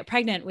trying to get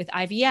pregnant, with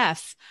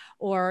IVF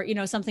or,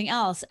 something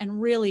else. And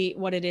really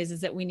what it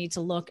is that we need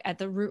to look at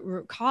the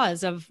root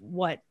cause of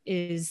what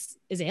is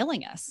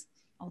ailing us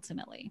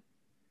ultimately.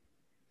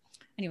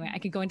 Anyway, I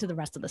could go into the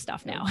rest of the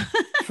stuff now.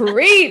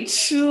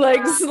 Preach, like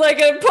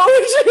a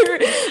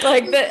poetry,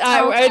 like that.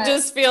 I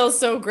just feel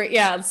so great.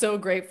 Yeah, I'm so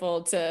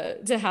grateful to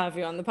have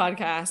you on the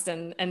podcast,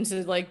 and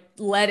to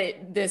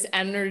let this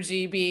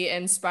energy be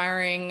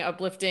inspiring,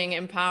 uplifting,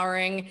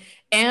 empowering,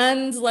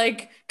 and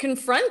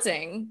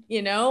confronting,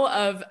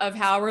 of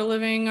how we're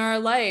living our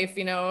life,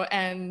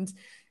 and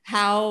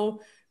how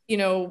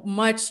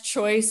much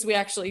choice we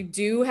actually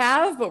do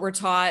have, but we're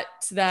taught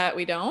that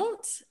we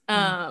don't.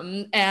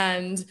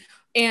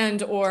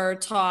 Or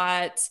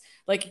taught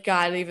like,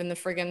 God, even the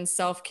friggin'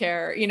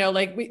 self-care,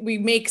 like we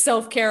make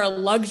self-care a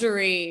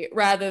luxury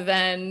rather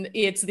than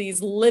it's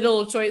these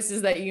little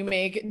choices that you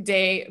make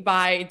day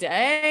by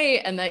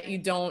day and that you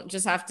don't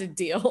just have to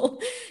deal,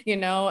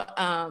 and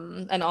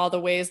all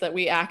the ways that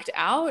we act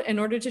out in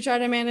order to try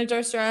to manage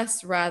our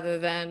stress rather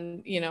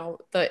than,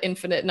 the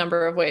infinite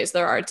number of ways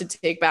there are to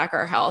take back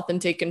our health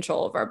and take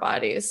control of our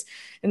bodies.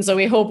 And so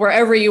we hope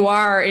wherever you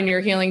are in your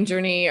healing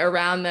journey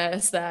around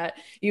this, that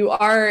you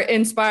are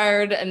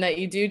inspired and that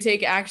you do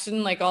take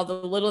action, like all the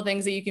little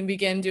things that you can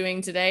begin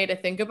doing today to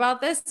think about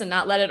this and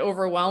not let it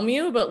overwhelm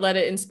you, but let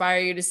it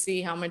inspire you to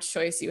see how much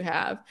choice you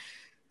have.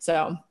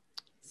 So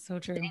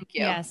true. Thank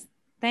you. Yes.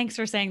 Thanks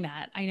for saying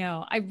that. I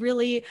know. I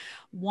really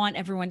want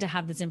everyone to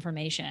have this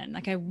information.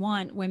 Like, I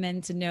want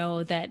women to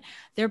know that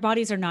their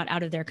bodies are not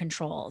out of their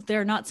control.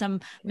 They're not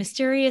some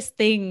mysterious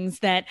things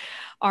that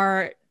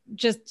are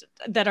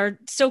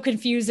so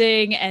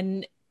confusing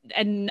and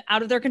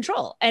out of their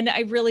control. And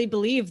I really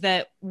believe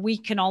that we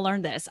can all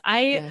learn this.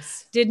 I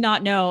did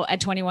not know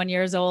at 21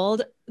 years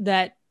old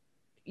that,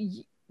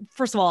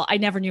 first of all, I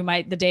never knew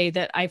the day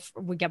that I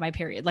would get my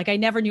period. Like, I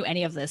never knew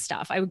any of this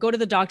stuff. I would go to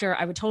the doctor.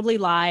 I would totally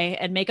lie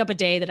and make up a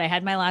day that I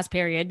had my last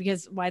period,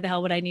 because why the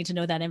hell would I need to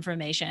know that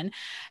information?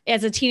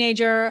 As a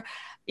teenager,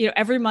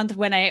 every month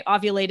when I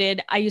ovulated,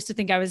 I used to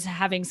think I was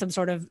having some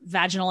sort of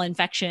vaginal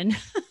infection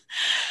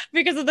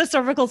because of the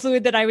cervical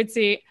fluid that I would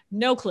see.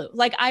 No clue.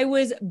 Like, I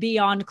was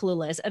beyond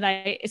clueless.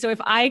 So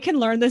if I can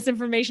learn this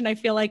information, I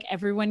feel like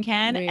everyone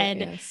can.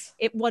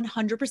 It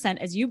 100%,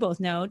 as you both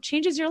know,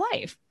 changes your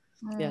life.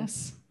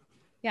 Yes.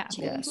 Yeah.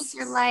 Changes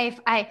your life.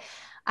 I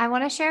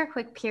want to share a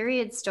quick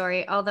period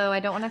story, although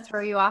I don't want to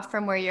throw you off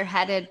from where you're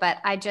headed, but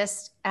I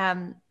just,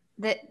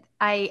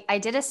 I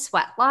did a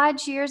sweat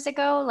lodge years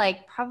ago,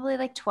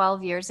 probably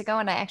 12 years ago.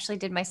 And I actually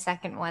did my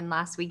second one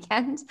last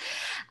weekend.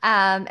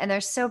 And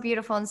they're so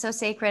beautiful and so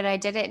sacred. I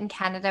did it in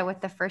Canada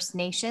with the First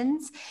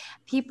Nations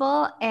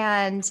people.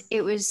 And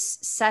it was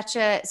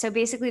so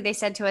basically they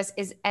said to us,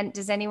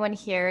 does anyone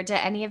here, do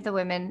any of the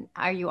women,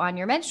 are you on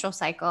your menstrual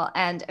cycle?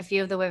 And a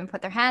few of the women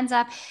put their hands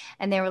up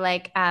and they were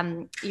like,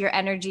 your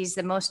energy is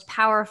the most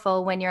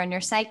powerful when you're on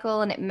your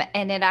cycle. And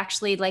it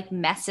actually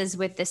messes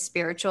with the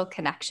spiritual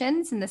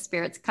connections and the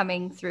spirits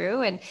coming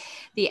through and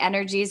the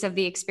energies of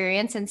the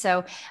experience. And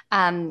so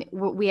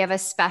we have a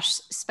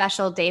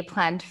special day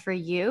planned for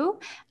you.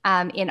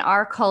 In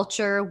our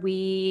culture,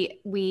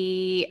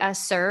 we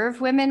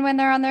serve women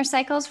when they're on their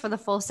cycles for the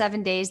full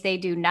 7 days. They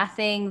do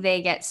nothing.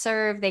 They get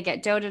served. They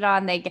get doted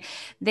on.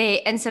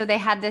 And so they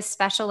had this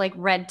special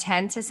red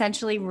tent,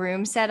 essentially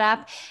room set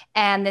up.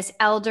 And this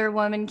elder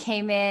woman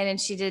came in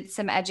and she did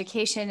some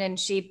education and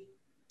she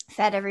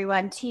fed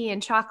everyone tea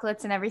and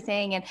chocolates and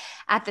everything. And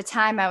at the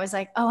time I was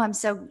like, oh, I'm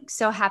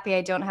so happy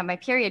I don't have my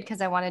period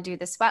because I want to do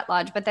the sweat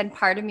lodge. But then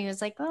part of me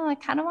was like, oh, I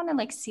kind of want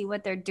to see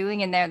what they're doing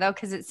in there though,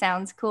 because it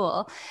sounds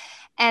cool.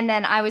 And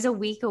then I was a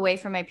week away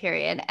from my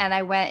period and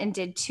I went and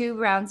did 2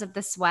 rounds of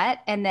the sweat.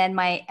 And then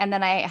I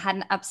had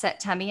an upset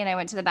tummy and I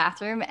went to the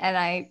bathroom and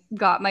I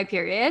got my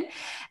period.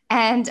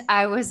 And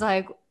I was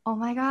like, oh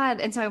my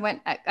God. And so I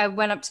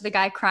went up to the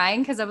guy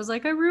crying because I was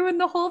like, I ruined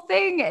the whole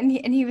thing.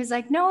 And he was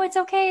like, no, it's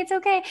okay. It's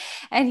okay.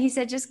 And he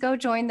said, just go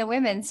join the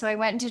women. So I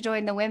went to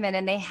join the women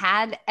and they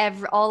had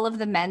all of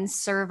the men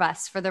serve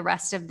us for the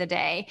rest of the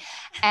day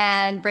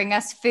and bring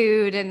us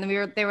food. And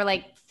they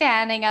were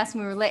fanning us.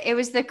 And it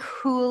was the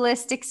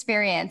coolest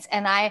experience.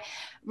 And I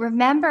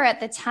remember at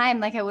the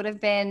time, I would have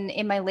been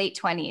in my late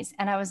 20s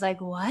and I was like,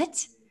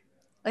 what?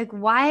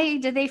 Why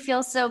do they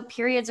feel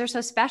periods are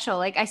so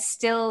special?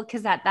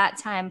 Because at that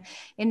time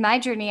in my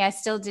journey, I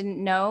still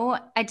didn't know,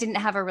 I didn't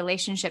have a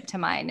relationship to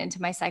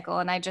my cycle.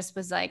 And I just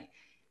was like,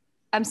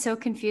 I'm so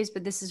confused,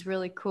 but this is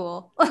really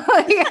cool.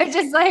 I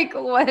just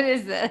what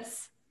is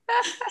this?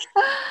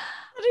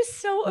 That is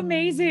so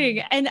amazing.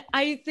 And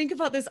I think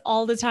about this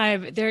all the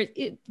time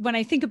when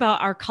I think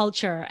about our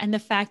culture and the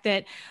fact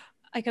that,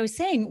 like I was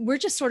saying, we're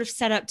just sort of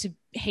set up to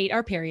hate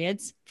our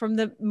periods from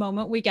the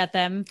moment we get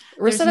them.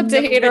 We're set up to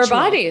hate our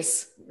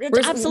bodies.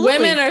 Absolutely.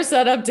 Women are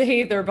set up to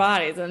hate their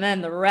bodies, and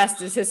then the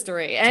rest is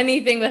history.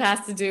 Anything that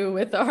has to do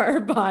with our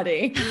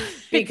body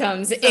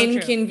becomes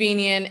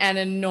inconvenient and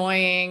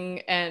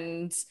annoying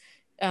and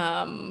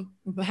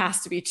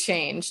has to be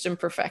changed and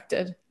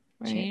perfected.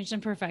 Right? Changed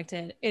and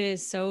perfected. It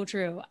is so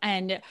true.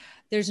 And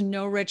there's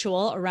no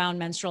ritual around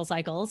menstrual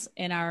cycles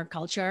in our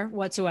culture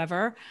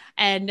whatsoever.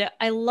 And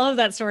I love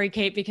that story,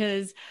 Kate,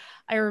 because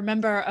I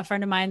remember a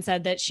friend of mine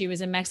said that she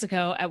was in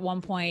Mexico at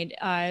one point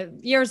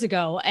years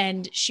ago,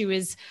 and she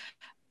was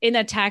in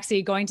a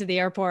taxi going to the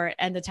airport,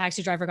 and the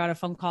taxi driver got a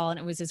phone call and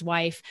it was his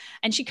wife,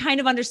 and she kind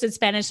of understood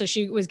Spanish. So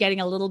she was getting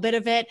a little bit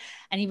of it,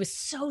 and he was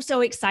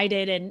so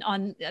excited. And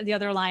on the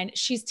other line,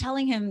 she's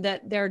telling him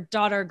that their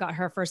daughter got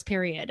her first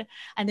period,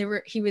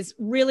 and he was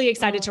really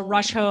excited to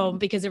rush home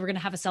because they were going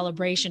to have a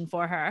celebration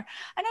for her.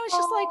 And I was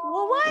just like,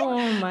 well, what?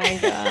 Oh my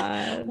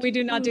God. We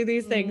do not do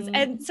these things.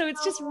 And so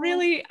it's just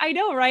really, I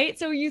know, right?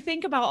 So you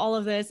think about all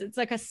of this, it's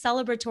like a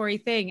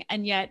celebratory thing.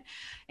 And yet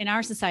in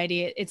our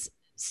society, it's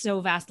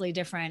so vastly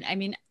different. I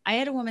mean, I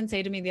had a woman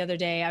say to me the other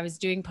day, I was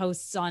doing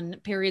posts on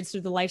periods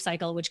through the life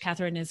cycle, which,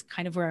 Catherine, is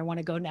kind of where I want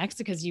to go next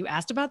because you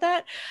asked about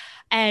that.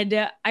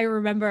 And I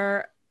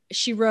remember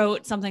she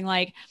wrote something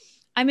like,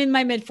 I'm in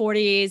my mid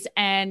 40s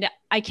and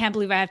I can't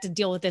believe I have to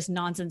deal with this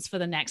nonsense for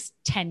the next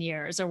 10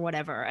 years or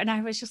whatever. And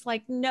I was just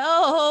like,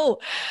 no.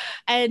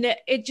 And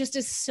it just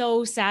is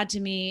so sad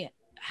to me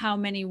how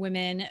many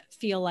women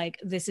feel like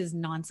this is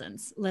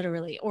nonsense,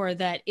 literally, or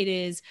that it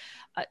is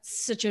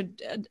such an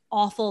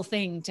awful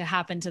thing to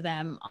happen to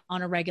them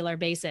on a regular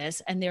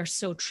basis. And they're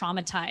so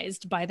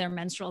traumatized by their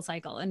menstrual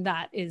cycle. And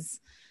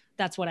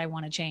that's what I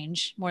want to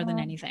change more than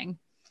anything.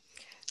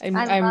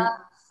 I love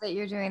that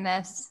you're doing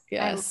this.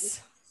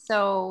 Yes.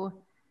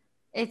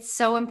 It's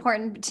so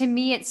important to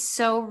me. It's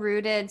so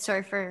rooted. I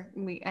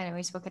know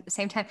we spoke at the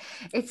same time.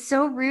 It's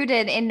so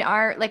rooted in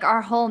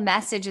our whole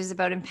message is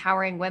about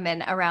empowering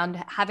women around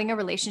having a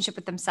relationship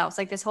with themselves.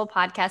 Like this whole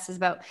podcast is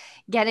about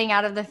getting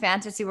out of the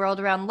fantasy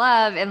world around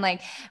love, and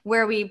like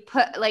where we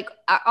put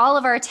all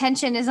of our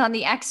attention is on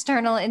the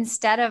external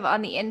instead of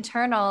on the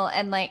internal,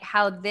 and like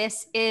how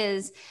this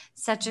is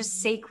such a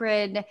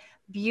sacred,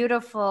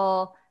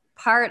 beautiful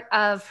part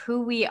of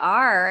who we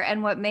are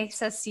and what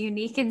makes us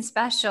unique and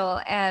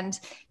special and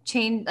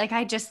change. Like,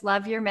 I just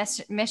love your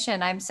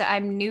mission.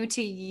 I'm new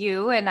to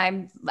you and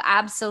I'm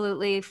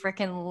absolutely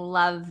freaking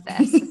love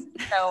this. This is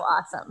so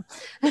awesome.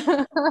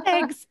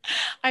 Thanks.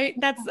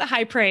 That's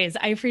high praise.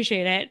 I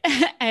appreciate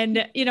it.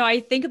 And, I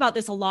think about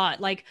this a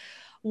lot, like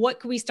what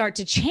can we start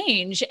to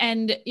change?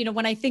 And,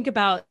 when I think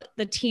about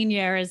the teen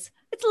years,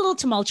 it's a little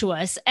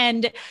tumultuous.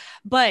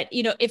 But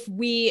if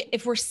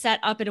we're set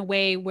up in a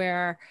way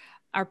where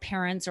our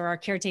parents or our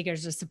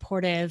caretakers are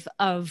supportive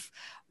of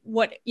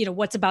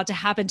what's about to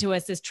happen to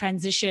us, this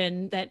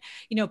transition that,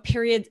 your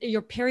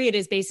first period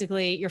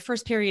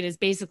is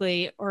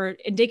basically or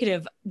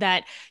indicative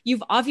that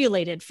you've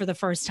ovulated for the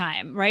first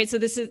time, right? So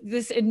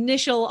this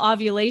initial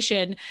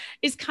ovulation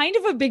is kind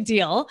of a big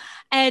deal.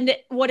 And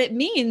what it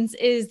means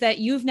is that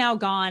you've now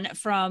gone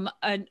from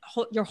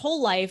your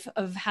whole life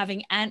of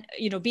having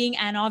being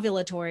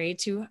anovulatory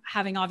to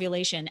having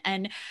ovulation.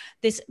 And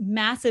this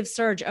massive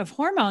surge of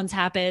hormones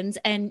happens,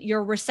 and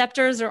your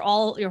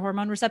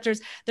hormone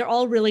receptors, they're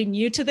all really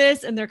new to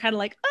this. And they're kind of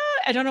like,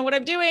 I don't know what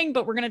I'm doing,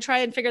 but we're going to try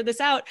and figure this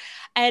out.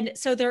 And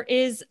so there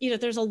is,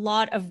 there's a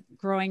lot of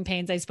growing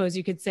pains, I suppose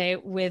you could say,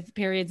 with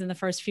periods in the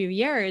first few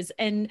years.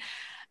 And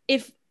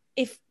if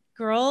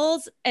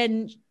girls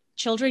and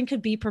children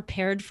could be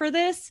prepared for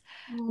this,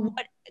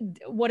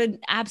 what an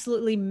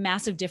absolutely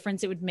massive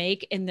difference it would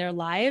make in their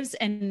lives.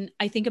 And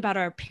I think about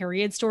our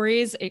period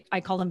stories.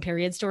 I call them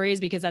period stories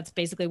because that's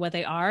basically what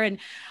they are. And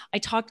I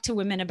talk to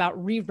women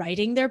about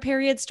rewriting their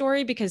period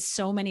story because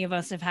so many of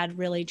us have had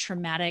really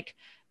traumatic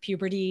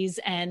puberties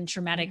and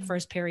traumatic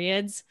first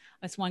periods.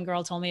 This one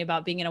girl told me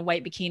about being in a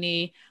white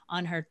bikini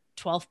on her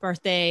 12th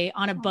birthday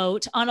on a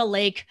boat on a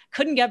lake,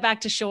 couldn't get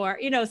back to shore,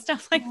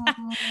 stuff like that.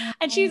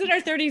 And she's in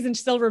her 30s and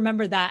still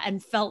remembered that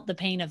and felt the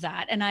pain of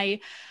that. And I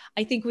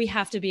think we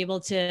have to be able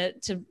to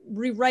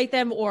rewrite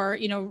them or,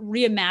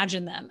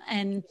 reimagine them.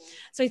 And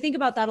so I think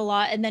about that a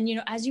lot. And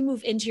then, as you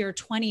move into your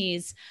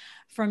 20s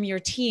from your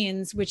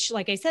teens, which,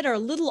 like I said, are a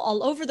little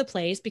all over the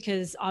place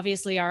because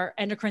obviously our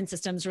endocrine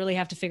systems really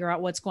have to figure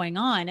out what's going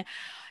on.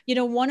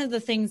 One of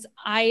the things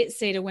I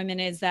say to women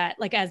is that,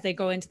 like, as they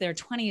go into their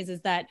 20s,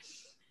 is that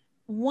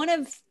one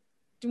of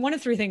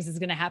three things is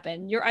going to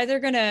happen. You're either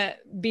going to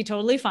be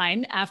totally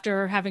fine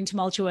after having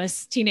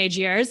tumultuous teenage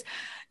years.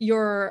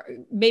 You're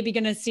maybe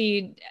going to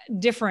see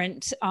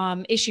different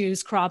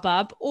issues crop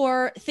up,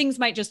 or things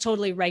might just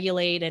totally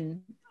regulate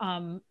and,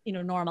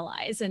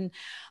 normalize. And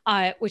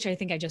which I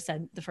think I just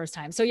said the first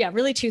time. So yeah,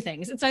 really two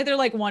things. It's either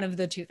like one of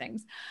the two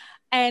things.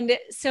 And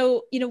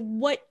so,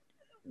 what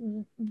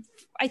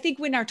I think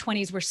when our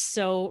 20s, we're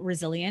so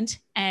resilient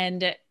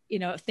and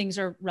things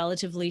are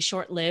relatively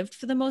short-lived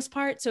for the most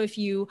part. So if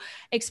you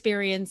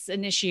experience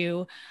an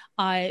issue,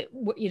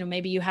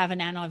 maybe you have an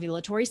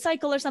anovulatory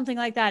cycle or something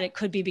like that, it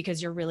could be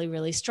because you're really,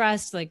 really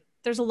stressed. Like,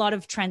 there's a lot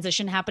of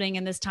transition happening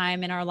in this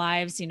time in our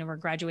lives. We're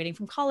graduating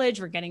from college,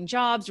 we're getting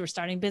jobs, we're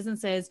starting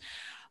businesses.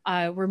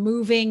 We're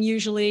moving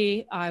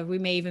usually. We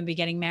may even be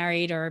getting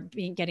married or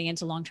getting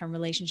into long-term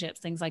relationships,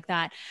 things like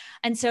that.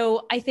 And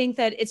so I think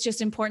that it's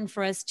just important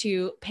for us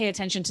to pay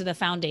attention to the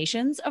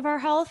foundations of our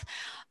health.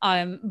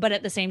 But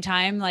at the same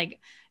time, like,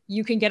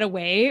 you can get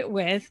away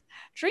with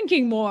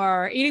drinking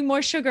more, eating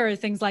more sugar,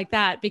 things like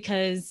that,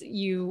 because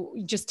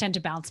you just tend to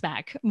bounce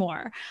back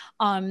more.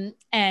 And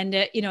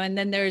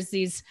then there's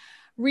these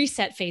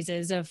reset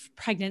phases of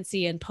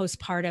pregnancy and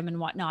postpartum and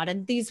whatnot.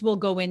 And these will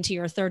go into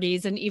your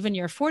 30s and even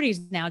your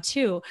 40s now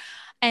too.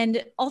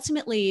 And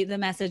ultimately, the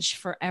message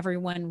for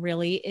everyone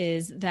really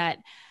is that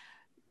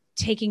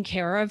taking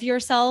care of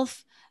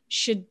yourself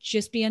should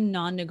just be a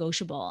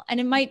non-negotiable. And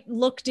it might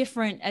look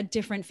different at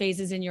different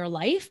phases in your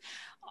life,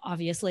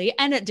 obviously,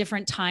 and at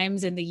different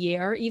times in the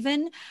year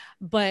even.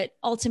 But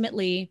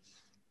ultimately,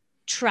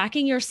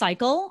 tracking your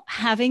cycle,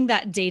 having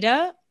that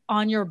data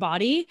on your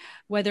body,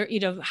 whether,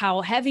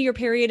 how heavy your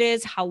period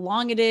is, how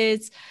long it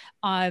is,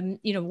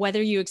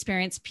 whether you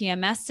experience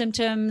PMS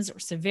symptoms or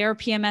severe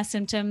PMS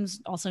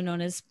symptoms, also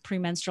known as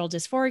premenstrual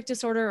dysphoric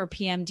disorder or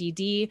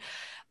PMDD.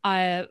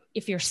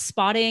 If you're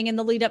spotting in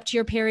the lead up to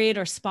your period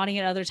or spotting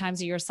at other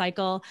times of your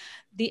cycle,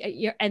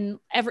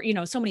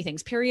 so many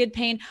things, period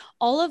pain,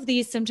 all of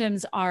these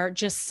symptoms are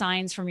just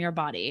signs from your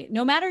body,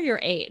 no matter your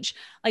age.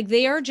 Like,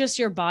 they are just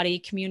your body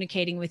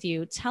communicating with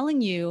you,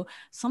 telling you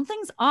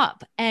something's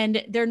up.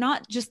 And they're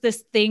not just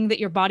this thing that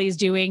your body is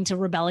doing to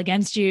rebel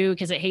against you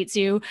because it hates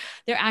you.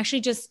 They're actually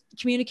just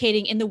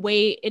communicating in the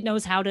way it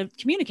knows how to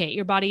communicate.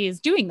 Your body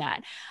is doing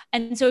that.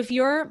 And so if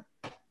you're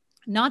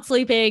not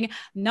sleeping,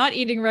 not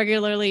eating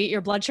regularly, your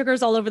blood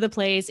sugar's all over the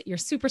place, you're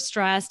super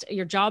stressed,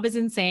 your job is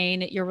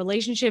insane, your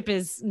relationship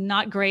is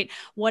not great,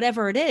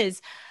 whatever it is,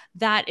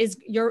 that is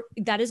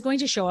going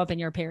to show up in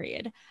your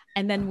period.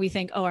 And then we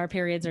think, oh, our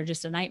periods are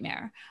just a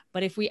nightmare.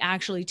 But if we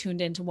actually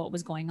tuned into what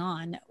was going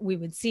on, we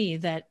would see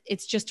that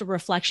it's just a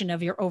reflection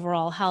of your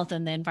overall health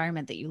and the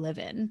environment that you live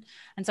in.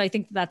 And so I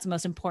think that's the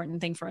most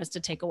important thing for us to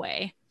take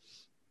away.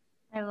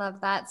 I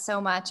love that so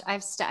much.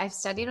 I've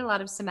studied a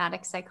lot of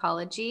somatic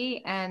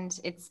psychology, and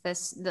it's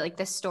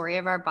the story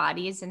of our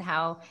bodies and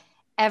how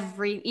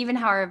even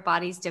how our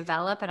bodies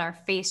develop and our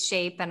face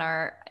shape and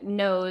our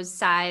nose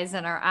size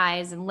and our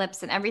eyes and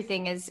lips and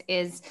everything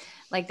is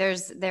like,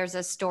 there's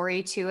a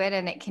story to it,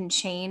 and it can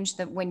change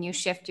when you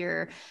shift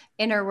your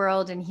inner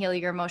world and heal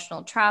your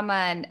emotional trauma,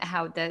 and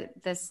how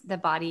the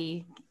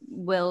body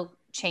will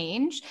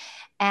change.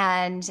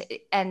 And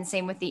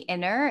same with the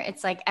inner.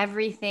 It's like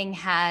everything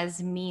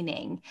has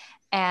meaning.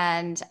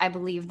 And I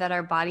believe that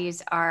our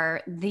bodies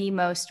are the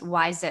most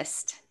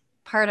wisest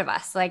part of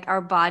us. Like,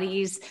 our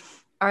bodies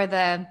are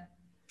the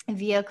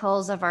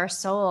vehicles of our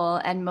soul,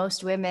 and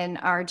most women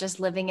are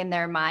just living in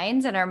their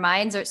minds, and our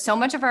minds are so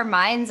much of our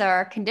minds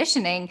are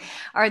conditioning,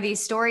 are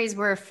these stories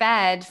we're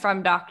fed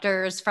from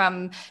doctors,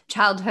 from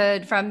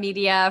childhood, from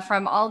media,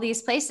 from all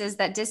these places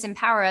that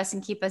disempower us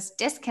and keep us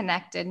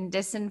disconnected and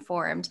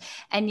disinformed.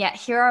 And yet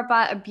here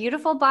our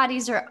beautiful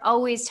bodies are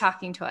always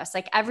talking to us.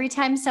 Like, every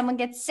time someone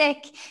gets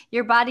sick,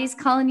 your body's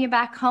calling you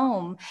back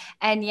home.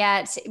 And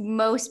yet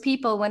most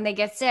people, when they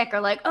get sick,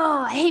 are like, oh,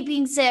 I hate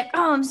being sick.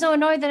 Oh, I'm so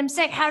annoyed that I'm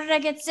sick. How did I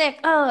get sick?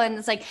 Oh, and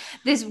it's like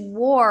this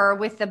war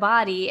with the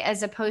body,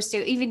 as opposed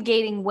to even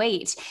gaining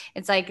weight.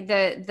 It's like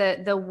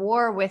the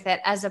war with it,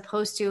 as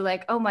opposed to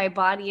like, oh, my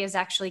body is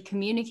actually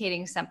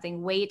communicating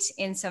something. Weight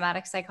in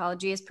somatic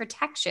psychology is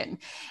protection.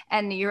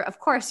 And of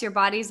course, your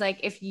body's like,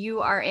 if you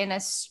are in a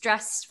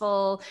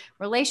stressful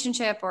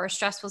relationship or a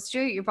stressful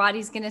situation, your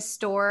body's going to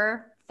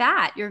store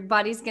fat. Your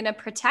body's going to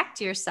protect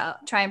yourself,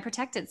 try and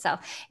protect itself.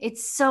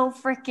 It's so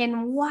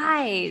freaking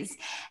wise.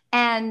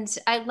 And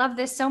I love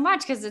this so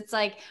much, because it's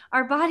like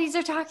our bodies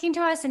are talking to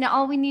us, and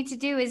all we need to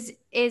do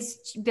is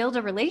build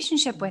a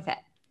relationship with it.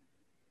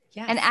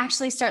 Yes. And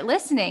actually start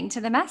listening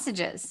to the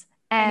messages.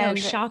 And I know,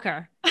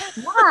 shocker.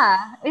 Yeah,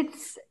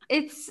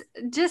 it's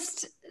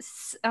just,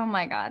 oh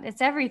my God,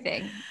 it's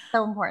everything.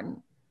 So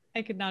important.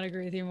 I could not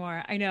agree with you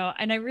more. I know.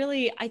 And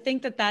I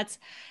think that that's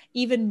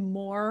even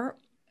more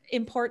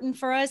important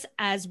for us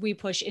as we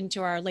push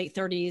into our late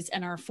 30s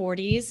and our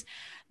 40s.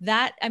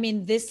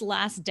 This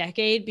last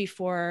decade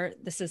before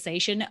the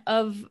cessation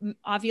of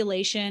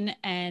ovulation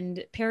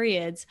and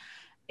periods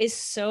is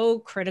so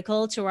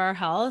critical to our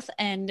health.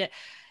 And,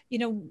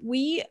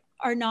 we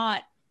are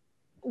not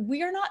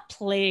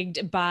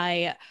plagued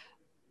by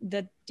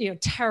the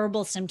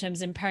terrible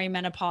symptoms in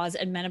perimenopause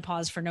and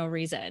menopause for no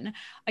reason.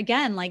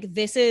 Again, like,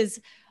 this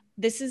is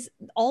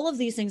all of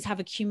these things have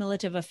a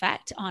cumulative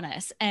effect on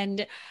us.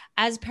 And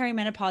as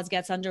perimenopause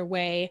gets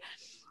underway,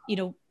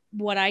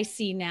 what I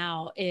see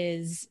now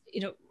is,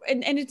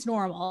 and it's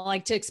normal,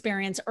 like, to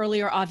experience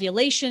earlier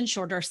ovulation,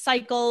 shorter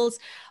cycles,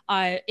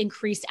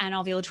 increased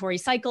anovulatory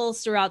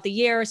cycles throughout the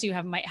year. So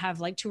you might have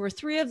like 2 or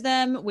 3 of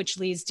them, which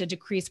leads to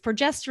decreased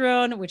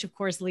progesterone, which of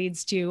course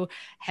leads to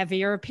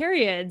heavier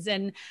periods,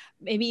 and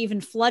maybe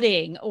even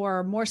flooding,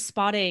 or more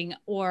spotting,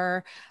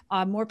 or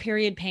more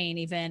period pain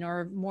even,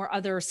 or more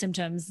other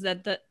symptoms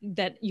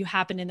that you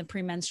happen in the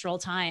premenstrual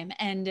time.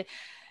 And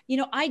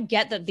I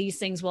get that these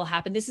things will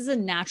happen. This is a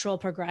natural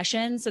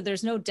progression. So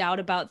there's no doubt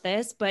about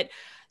this. But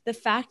the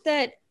fact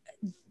that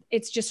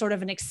it's just sort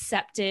of an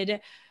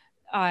accepted,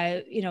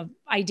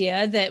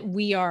 idea that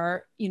we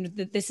are,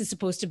 that this is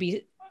supposed to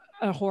be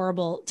a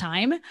horrible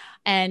time,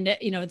 and,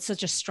 it's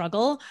such a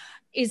struggle,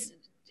 is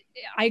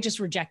I just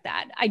reject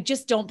that. I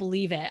just don't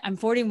believe it. I'm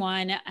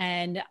 41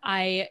 and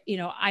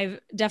I've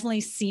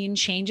definitely seen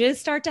changes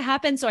start to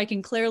happen. So I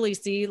can clearly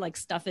see like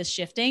stuff is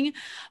shifting,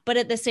 but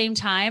at the same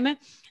time,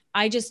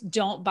 I just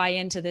don't buy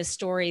into this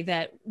story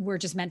that we're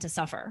just meant to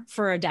suffer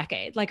for a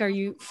decade. Like, are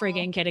you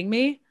frigging kidding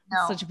me?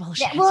 It's No. such a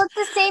bullshit. Yeah, well, it's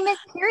the same as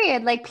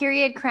period, like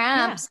period Yeah.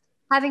 cramps.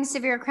 Having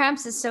severe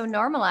cramps is so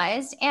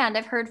normalized. And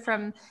I've heard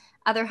from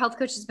other health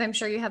coaches, but I'm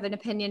sure you have an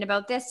opinion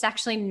about this. It's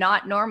actually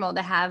not normal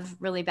to have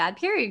really bad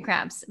period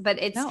cramps, but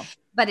No.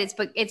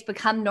 it's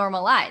become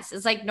normalized.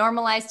 It's like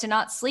normalized to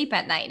not sleep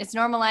at night. It's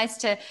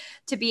normalized to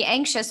be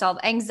anxious. All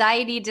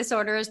anxiety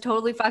disorder is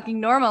totally fucking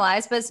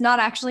normalized, but it's not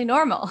actually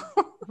normal.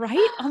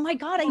 Right? Oh my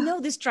God. I know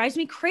this drives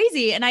me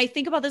crazy. And I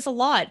think about this a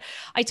lot.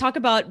 I talk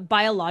about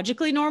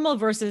biologically normal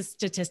versus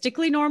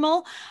statistically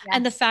normal. Yeah.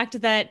 And the fact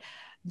that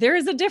there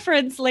is a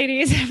difference,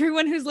 ladies,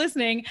 everyone who's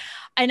listening.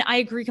 And I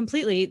agree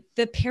completely.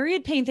 The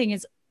period pain thing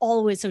is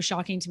always so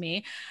shocking to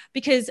me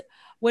because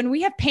when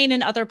we have pain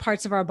in other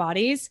parts of our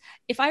bodies,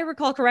 if I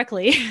recall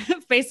correctly,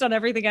 based on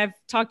everything I've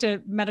talked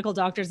to medical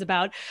doctors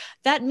about,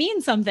 that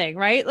means something,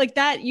 right? Like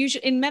that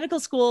usually in medical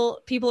school,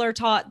 people are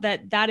taught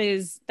that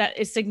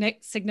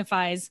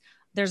signifies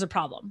there's a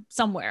problem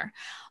somewhere.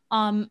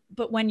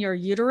 But when your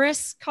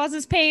uterus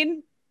causes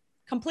pain,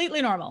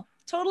 completely normal,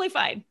 totally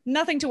fine,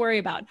 nothing to worry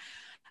about.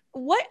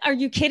 What, are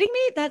you kidding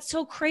me? That's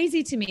so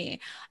crazy to me.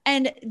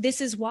 And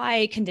this is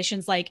why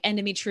conditions like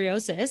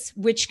endometriosis,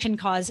 which can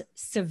cause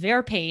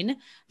severe pain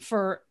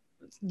for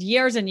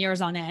years and years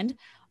on end,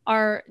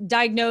 are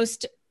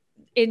diagnosed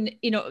in,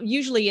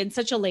 usually in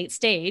such a late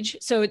stage.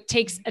 So it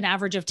takes an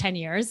average of 10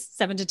 years,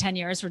 7 to 10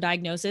 years for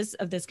diagnosis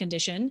of this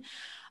condition.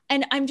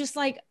 And I'm just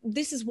like,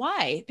 this is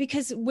why,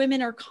 because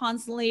women are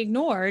constantly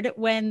ignored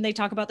when they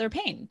talk about their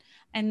pain.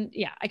 And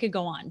yeah, I could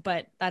go on,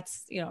 but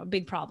that's, a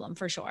big problem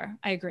for sure.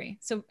 I agree.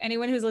 So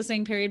anyone who's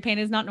listening, period pain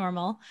is not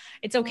normal.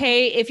 It's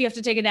okay if you have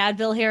to take an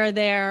Advil here or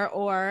there,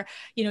 or,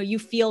 you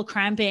feel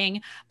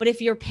cramping, but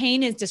if your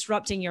pain is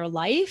disrupting your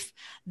life,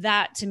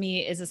 that to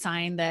me is a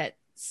sign that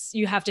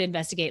you have to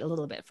investigate a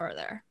little bit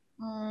further.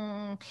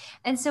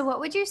 And so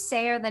what would you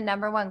say are the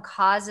number one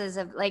causes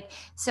of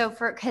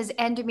because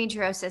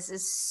endometriosis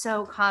is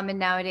so common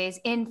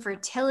nowadays,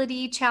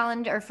 infertility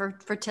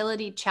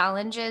fertility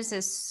challenges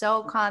is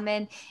so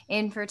common,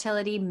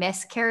 infertility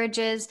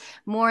miscarriages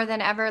more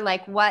than ever.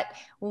 Like what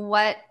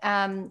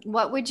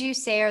would you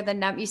say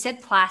are you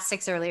said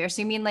plastics earlier.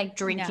 So you mean like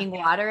drinking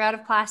water out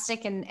of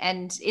plastic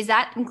and is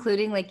that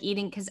including like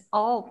eating? Cause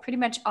pretty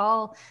much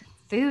all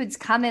foods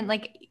come in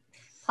like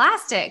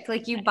plastic,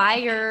 like you buy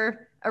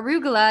your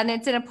arugula and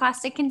it's in a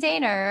plastic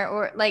container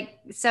or like,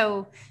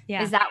 so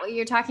yeah. Is that what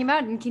you're talking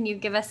about? And can you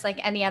give us like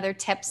any other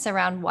tips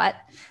around what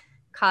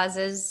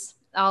causes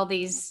all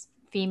these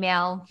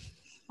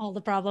all the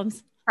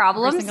problems,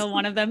 every single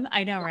one of them?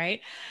 I know,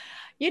 right?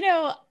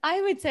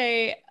 I would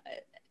say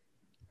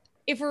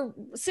if we're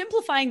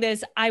simplifying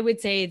this, I would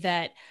say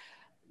that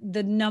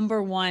the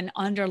number one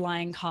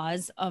underlying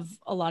cause of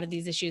a lot of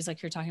these issues,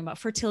 like you're talking about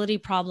fertility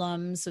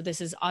problems. So this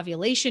is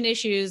ovulation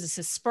issues, this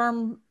is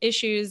sperm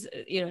issues,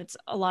 it's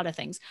a lot of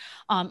things.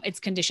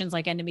 It's conditions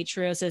like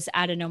endometriosis,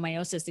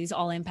 adenomyosis, these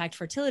all impact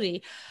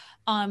fertility,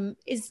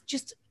 is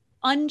just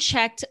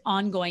unchecked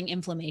ongoing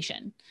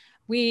inflammation.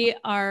 We're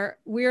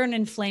an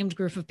inflamed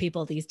group of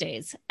people these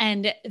days.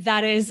 And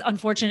that is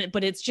unfortunate,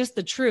 but it's just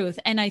the truth.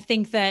 And I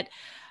think that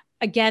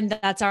again,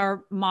 that's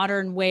our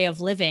modern way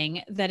of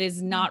living that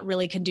is not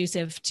really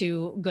conducive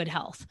to good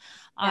health.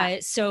 Yeah.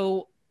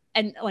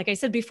 And like I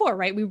said before,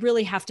 right, we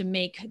really have to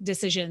make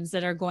decisions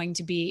that are going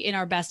to be in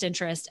our best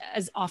interest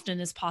as often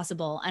as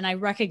possible. And I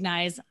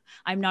recognize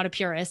I'm not a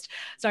purist,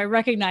 so I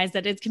recognize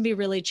that it can be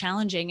really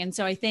challenging. And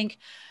so I think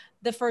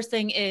the first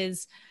thing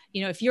is,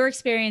 if you're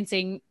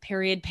experiencing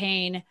period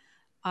pain,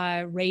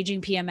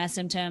 raging PMS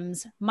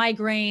symptoms,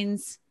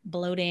 migraines,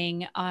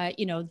 bloating,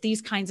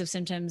 these kinds of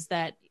symptoms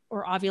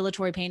or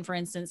ovulatory pain, for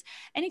instance,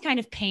 any kind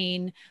of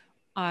pain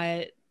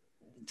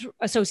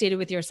associated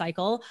with your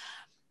cycle,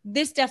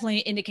 this definitely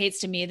indicates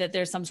to me that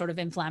there's some sort of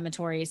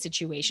inflammatory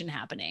situation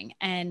happening.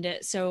 And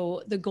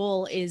so the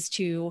goal is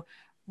to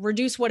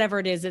reduce whatever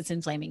it is that's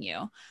inflaming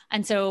you.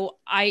 And so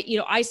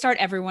I start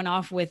everyone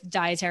off with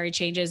dietary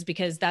changes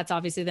because that's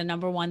obviously the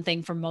number one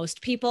thing for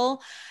most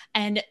people.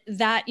 And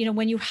that,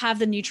 when you have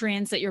the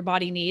nutrients that your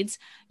body needs,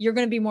 you're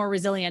going to be more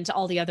resilient to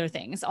all the other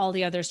things, all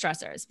the other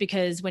stressors,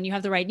 because when you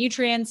have the right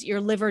nutrients, your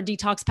liver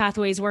detox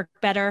pathways work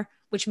better,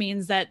 which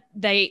means that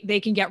they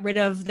can get rid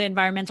of the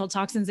environmental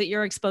toxins that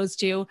you're exposed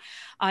to.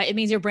 It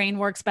means your brain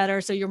works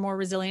better, so you're more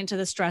resilient to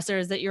the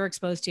stressors that you're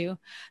exposed to.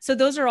 So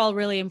those are all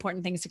really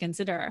important things to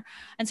consider.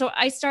 And so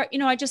I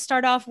just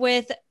start off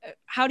with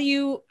how do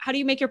you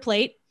make your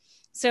plate?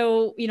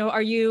 So,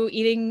 are you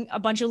eating a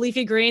bunch of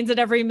leafy greens at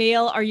every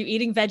meal? Are you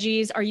eating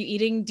veggies? Are you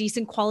eating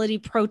decent quality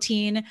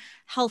protein,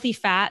 healthy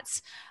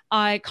fats,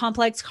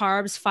 complex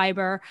carbs,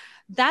 fiber?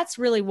 That's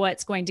really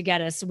what's going to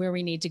get us where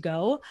we need to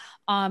go.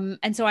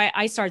 And so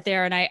I start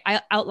there and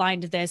I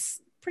outlined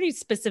this pretty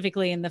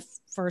specifically in the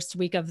first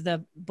week of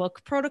the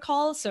book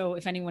protocol. So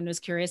if anyone was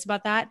curious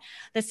about that,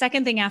 the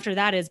second thing after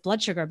that is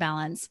blood sugar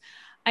balance.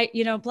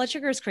 Blood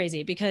sugar is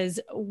crazy because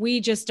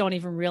we just don't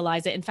even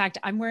realize it. In fact,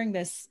 I'm wearing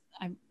this,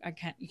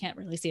 you can't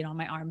really see it on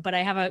my arm, but I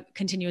have a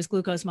continuous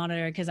glucose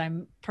monitor because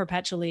I'm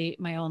perpetually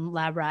my own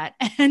lab rat.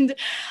 And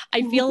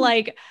I feel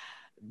like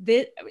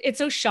it's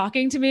so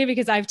shocking to me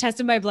because I've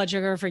tested my blood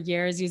sugar for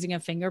years using a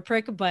finger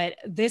prick, but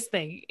this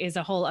thing is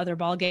a whole other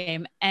ball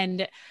game.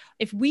 And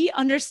if we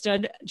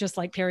understood, just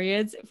like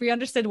periods, if we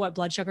understood what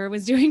blood sugar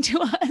was doing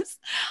to us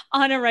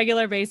on a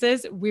regular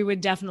basis, we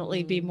would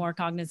definitely be more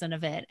cognizant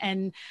of it.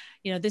 And,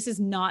 this is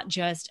not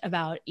just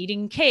about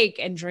eating cake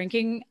and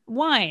drinking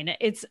wine.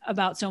 It's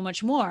about so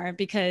much more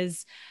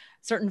because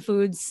certain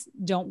foods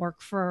don't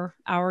work for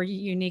our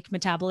unique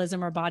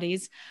metabolism or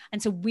bodies.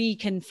 And so we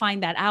can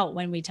find that out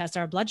when we test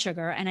our blood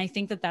sugar. And I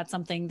think that that's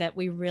something that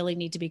we really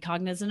need to be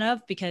cognizant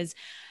of because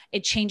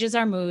it changes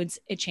our moods,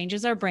 it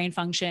changes our brain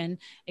function,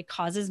 it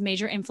causes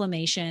major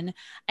inflammation.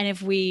 And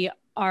if we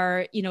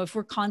are, if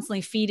we're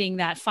constantly feeding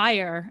that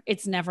fire,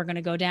 it's never going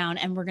to go down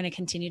and we're going to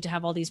continue to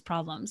have all these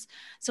problems.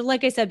 So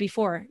like I said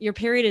before, your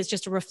period is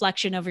just a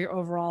reflection of your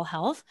overall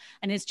health.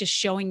 And it's just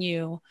showing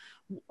you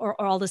or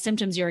all the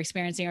symptoms you're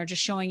experiencing are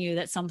just showing you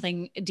that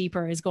something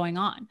deeper is going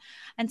on.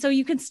 And so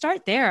you can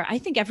start there. I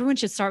think everyone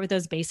should start with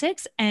those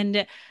basics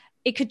and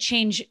it could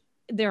change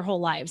their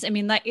whole lives. I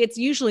mean, like it's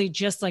usually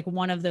just like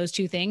one of those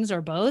two things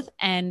or both,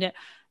 and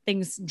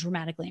things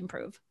dramatically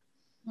improve.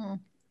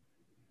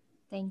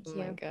 Thank you. Oh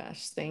my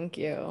gosh. Thank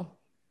you.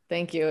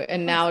 Thank you.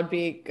 And now would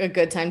be a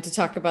good time to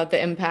talk about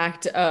the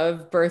impact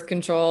of birth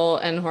control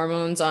and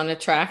hormones on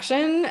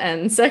attraction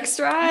and sex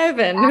drive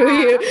and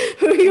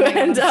who you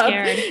end up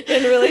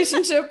in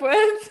relationship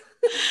with.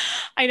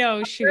 I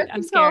know. Shoot,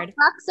 I'm scared.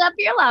 Fucks up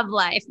your love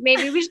life.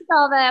 Maybe we should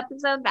call the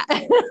episode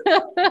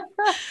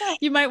that.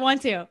 You might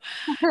want to.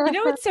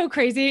 What's so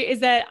crazy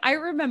is that I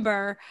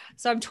remember,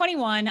 so I'm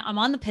 21, I'm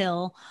on the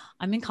pill,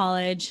 I'm in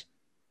college,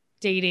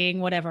 dating,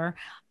 whatever.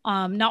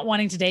 Not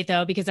wanting to date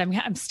though, because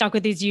I'm stuck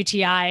with these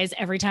UTIs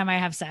every time I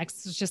have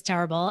sex. It's just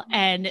terrible.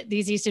 And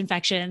these yeast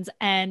infections,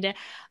 and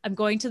I'm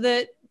going to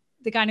the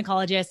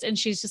gynecologist and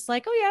she's just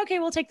like, oh yeah, okay,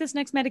 we'll take this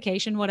next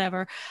medication,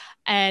 whatever.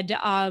 And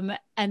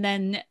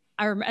then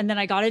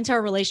I got into a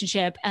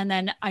relationship and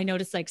then I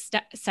noticed like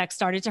sex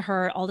started to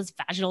hurt, all this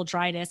vaginal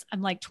dryness.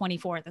 I'm like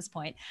 24 at this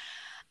point.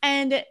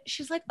 And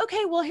she's like,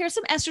 okay, well, here's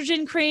some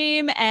estrogen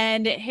cream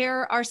and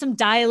here are some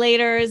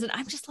dilators. And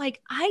I'm just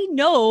like, I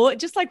know,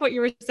 just like what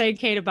you were saying,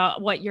 Kate, about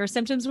what your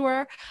symptoms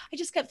were. I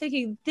just kept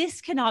thinking,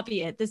 this cannot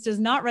be it. This does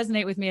not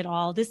resonate with me at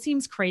all. This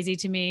seems crazy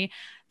to me.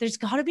 There's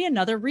got to be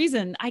another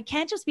reason. I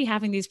can't just be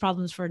having these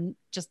problems for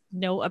just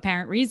no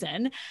apparent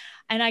reason.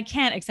 And I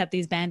can't accept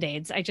these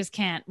Band-Aids. I just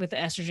can't with the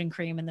estrogen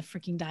cream and the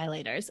freaking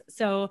dilators.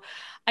 So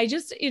I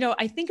just,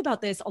 I think about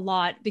this a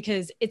lot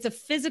because it's a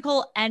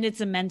physical and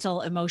it's a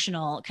mental,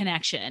 emotional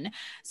connection.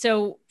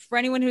 So for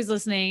anyone who's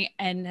listening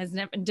and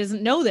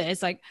doesn't know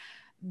this, like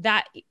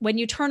that when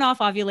you turn off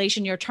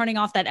ovulation, you're turning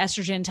off that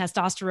estrogen,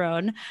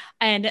 testosterone,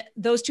 and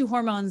those two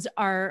hormones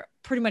are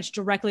pretty much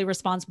directly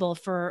responsible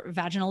for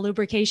vaginal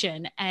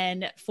lubrication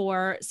and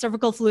for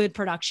cervical fluid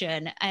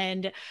production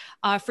and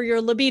for your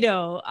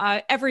libido,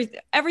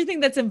 everything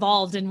that's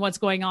involved in what's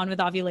going on with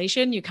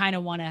ovulation, you kind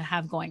of want to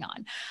have going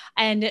on.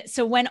 And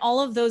so when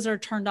all of those are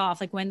turned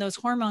off, like when those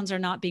hormones are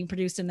not being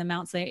produced in the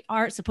amounts they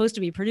are supposed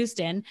to be produced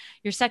in,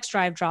 your sex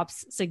drive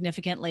drops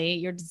significantly.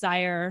 Your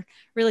desire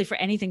really for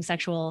anything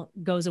sexual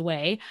goes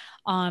away.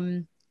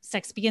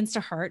 Sex begins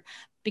to hurt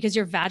because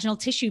your vaginal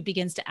tissue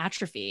begins to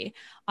atrophy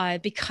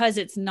because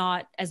it's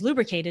not as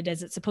lubricated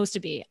as it's supposed to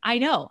be. I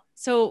know.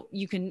 So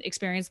you can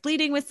experience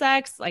bleeding with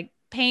sex, like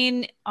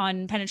pain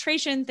on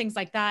penetration, things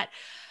like that.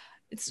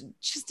 It's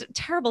just a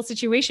terrible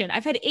situation.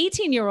 I've had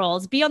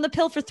 18-year-olds be on the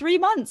pill for 3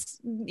 months,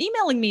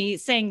 emailing me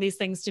saying these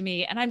things to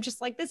me. And I'm just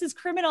like, this is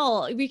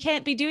criminal. We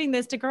can't be doing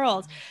this to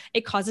girls.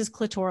 It causes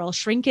clitoral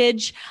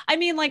shrinkage. I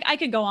mean, like I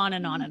could go on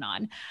and on and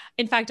on.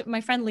 In fact,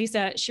 my friend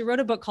Lisa, she wrote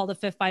a book called The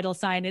Fifth Vital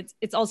Sign.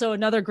 It's also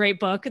another great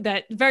book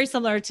that very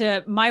similar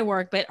to my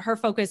work, but her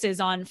focus is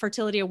on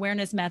fertility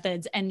awareness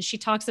methods. And she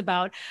talks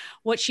about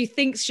what she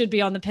thinks should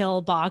be on the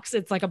pill box.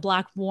 It's like a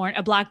black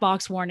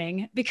box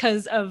warning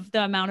because of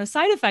the amount of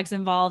side effects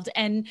involved.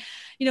 And,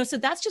 so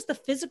that's just the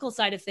physical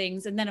side of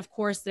things. And then of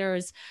course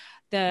there's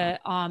the,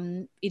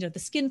 the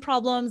skin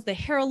problems, the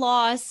hair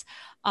loss,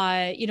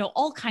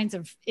 all kinds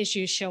of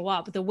issues show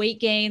up, the weight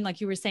gain,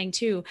 like you were saying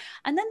too.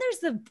 And then there's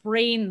the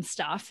brain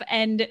stuff.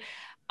 And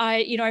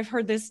I've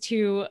heard this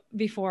too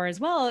before as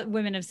well.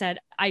 Women have said,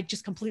 I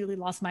just completely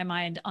lost my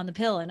mind on the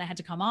pill and I had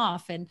to come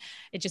off and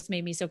it just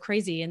made me so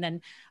crazy. And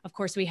then of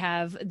course we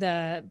have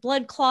the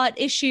blood clot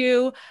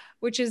issue,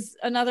 which is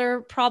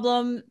another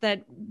problem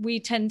that we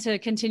tend to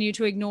continue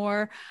to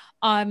ignore.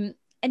 And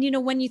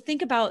when you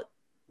think about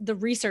the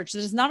research,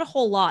 there's not a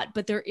whole lot,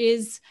 but there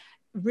is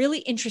really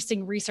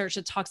interesting research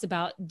that talks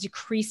about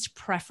decreased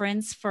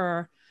preference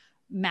for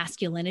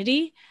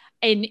masculinity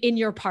in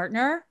your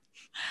partner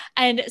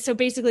And so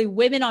basically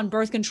women on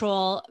birth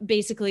control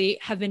basically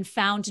have been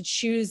found to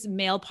choose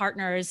male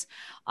partners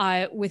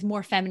with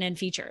more feminine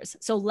features.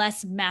 So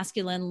less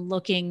masculine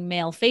looking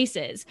male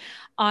faces.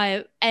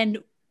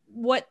 And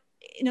what,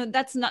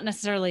 that's not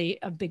necessarily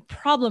a big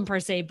problem per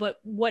se, but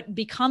what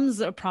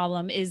becomes a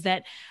problem is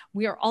that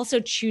we are also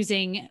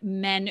choosing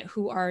men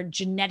who are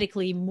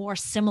genetically more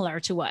similar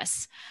to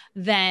us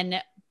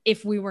than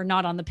if we were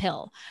not on the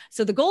pill.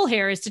 So the goal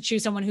here is to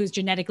choose someone who's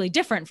genetically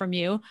different from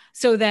you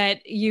so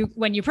that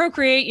when you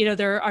procreate,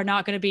 there are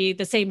not going to be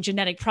the same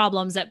genetic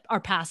problems that are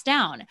passed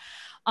down.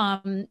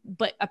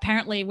 But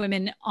apparently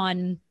women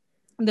on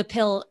the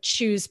pill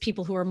choose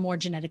people who are more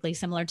genetically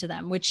similar to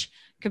them, which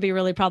could be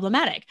really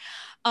problematic.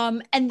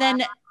 And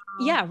then,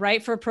 yeah,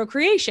 right, for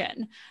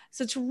procreation.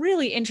 So it's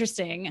really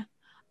interesting.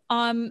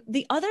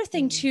 The other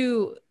thing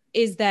too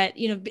is that,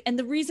 and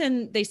the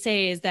reason they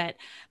say is that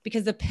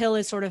because the pill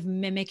is sort of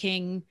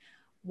mimicking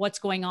what's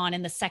going on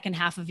in the second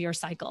half of your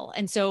cycle.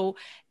 And so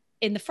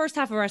in the first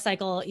half of our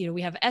cycle,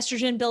 we have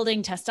estrogen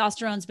building,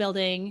 testosterone's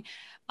building,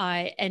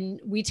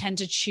 and we tend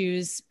to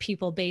choose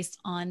people based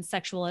on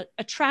sexual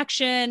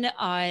attraction,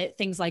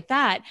 things like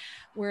that.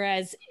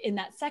 Whereas in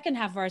that second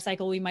half of our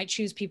cycle, we might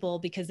choose people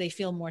because they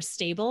feel more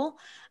stable.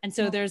 And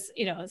so there's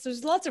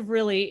lots of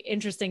really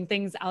interesting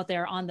things out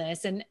there on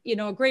this. And,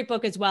 a great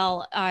book as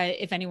well,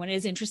 if anyone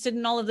is interested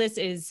in all of this,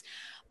 is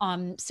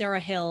Sarah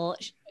Hill.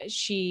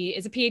 She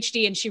is a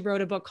PhD and she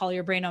wrote a book called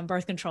Your Brain on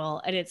Birth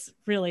Control. And it's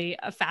really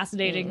a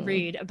fascinating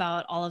read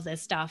about all of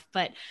this stuff.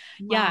 But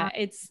yeah,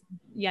 it's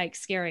yikes,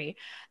 scary.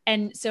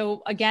 And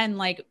so again,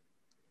 like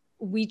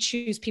we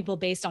choose people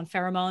based on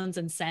pheromones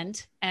and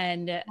scent.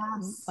 And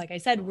like I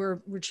said, we're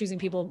choosing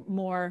people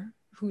more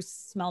who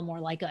smell more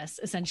like us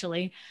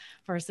essentially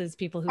versus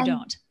people who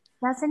don't.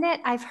 Doesn't it?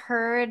 I've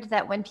heard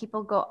that when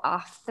people go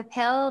off the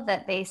pill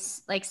that they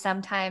like,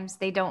 sometimes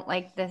they don't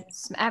like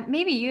this.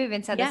 Maybe you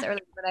even said this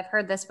earlier, but I've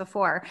heard this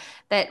before,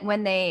 that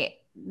when they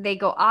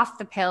go off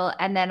the pill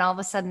and then all of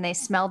a sudden they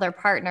smell their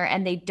partner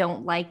and they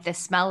don't like the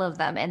smell of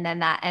them. And then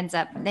that ends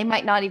up, they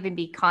might not even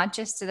be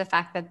conscious to the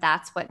fact that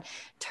that's what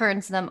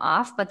turns them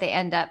off, but they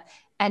end up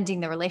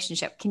ending the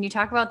relationship. Can you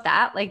talk about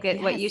that? Like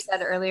what you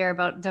said earlier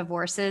about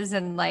divorces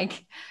and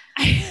like,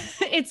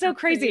 it's so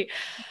crazy.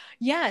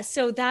 Yeah.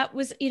 So that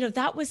was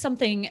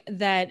something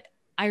that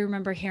I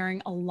remember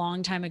hearing a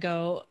long time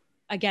ago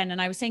again.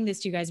 And I was saying this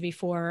to you guys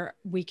before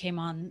we came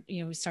on,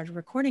 we started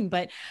recording,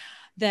 but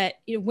that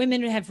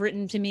women have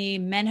written to me,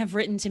 men have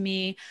written to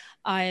me,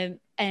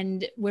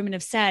 and women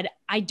have said,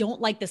 I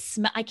don't like the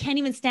smell. I can't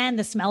even stand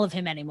the smell of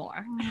him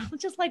anymore. And I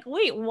was just like,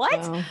 wait, what?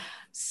 Wow.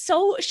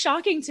 So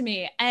shocking to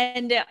me.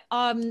 And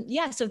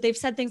so they've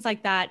said things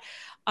like that.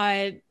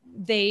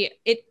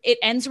 It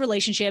ends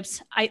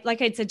relationships.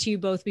 Like I'd said to you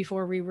both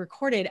before we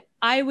recorded,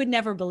 I would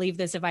never believe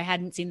this if I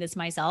hadn't seen this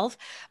myself,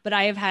 but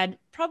I have had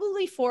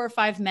probably 4 or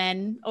 5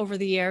 men over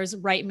the years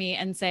write me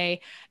and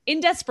say,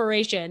 in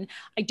desperation,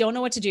 I don't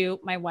know what to do.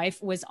 My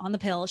wife was on the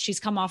pill. She's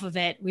come off of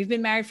it. We've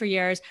been married for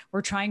years.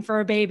 We're trying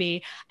for a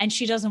baby and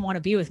she doesn't want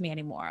to be with me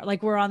anymore.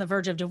 Like we're on the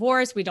verge of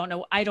divorce.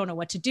 I don't know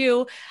what to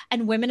do.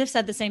 And women have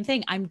said the same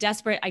thing. I'm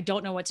desperate. I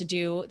don't know what to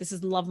do. This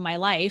is the love of my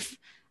life,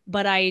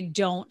 but I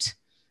don't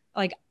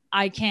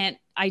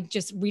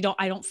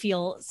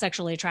feel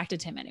sexually attracted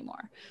to him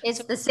anymore.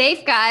 It's the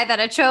safe guy that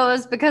I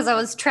chose because I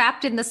was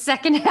trapped in the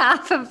second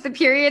half of the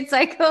period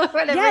cycle or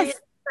whatever. Yes,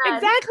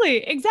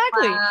 exactly.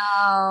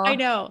 Wow. I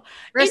know.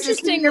 Versus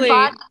interestingly, who your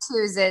body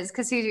chooses,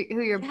 because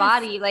who your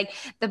body, like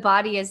the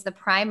body is the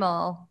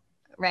primal,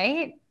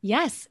 right?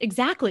 Yes,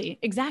 exactly.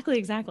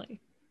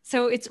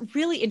 So it's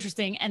really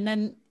interesting. And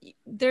then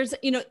there's,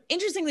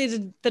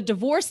 interestingly, the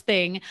divorce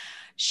thing,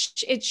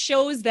 it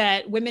shows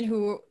that women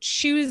who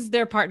choose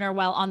their partner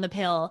while on the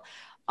pill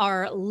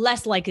are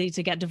less likely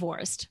to get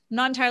divorced.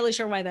 Not entirely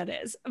sure why that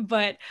is,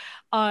 but,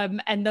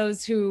 and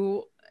those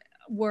who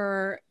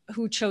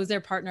chose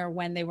their partner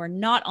when they were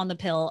not on the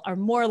pill are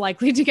more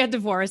likely to get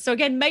divorced. So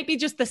again, might be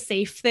just the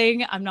safe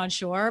thing. I'm not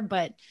sure,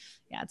 but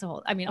yeah, it's a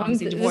whole,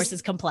 obviously divorce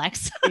is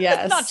complex.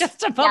 Yes. Not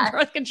just about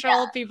birth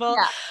control people,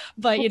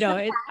 but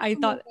I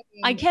thought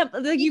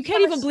you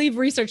can't even believe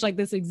research like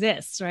this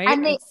exists. Right.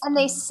 And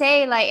they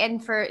say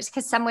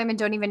because some women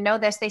don't even know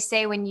this, they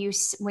say when you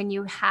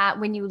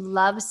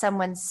love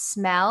someone's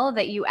smell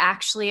that you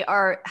actually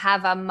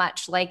have a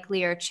much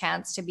likelier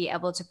chance to be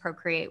able to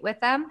procreate with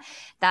them.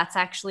 That's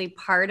actually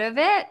part of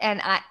it. And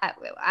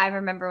I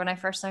remember when I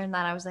first learned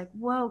that, I was like,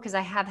 whoa, because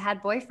I have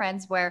had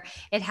boyfriends where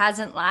it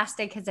hasn't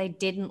lasted because I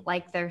didn't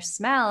like their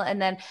smell. And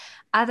then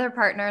other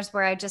partners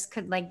where I just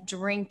could like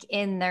drink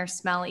in their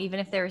smell, even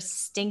if they were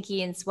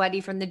stinky and sweaty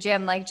from the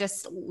gym, like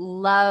just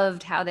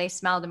loved how they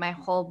smelled and my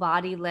whole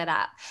body lit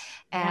up.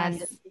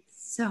 And It's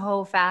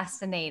so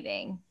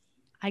fascinating.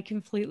 I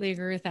completely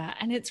agree with that.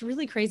 And it's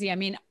really crazy. I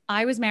mean,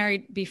 I was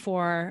married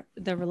before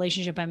the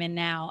relationship I'm in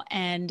now,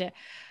 and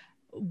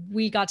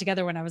we got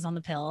together when I was on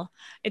the pill.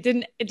 It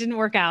didn't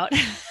work out,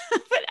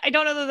 but I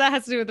don't know that that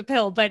has to do with the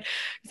pill, but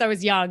because I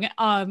was young,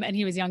 and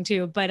he was young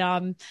too. But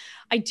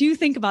I do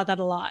think about that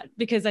a lot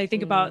because I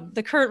think about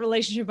the current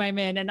relationship I'm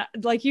in, and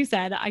like you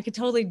said, I could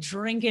totally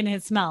drink in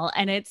his smell,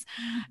 and it's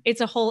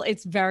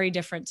very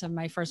different to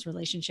my first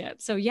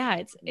relationship. So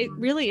yeah, it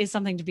really is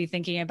something to be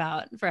thinking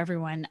about for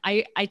everyone.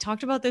 I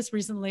talked about this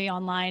recently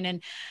online,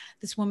 and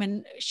this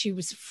woman, she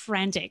was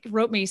frantic,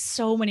 wrote me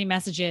so many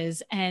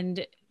messages,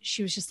 and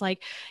she was just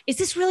like, is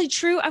this really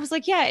true? I was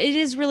like, yeah, it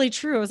is really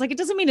true. I was like, it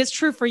doesn't mean it's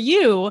true for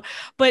you,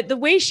 but the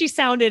way she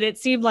sounded, it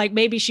seemed like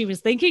maybe she was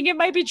thinking it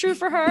might be true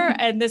for her.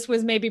 And this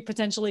was maybe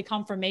potentially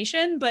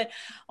confirmation, but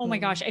oh my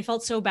gosh, I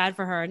felt so bad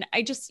for her. And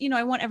I just,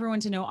 I want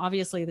everyone to know,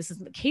 obviously this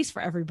isn't the case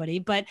for everybody,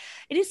 but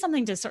it is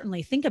something to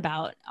certainly think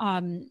about,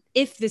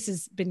 if this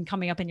has been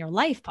coming up in your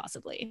life,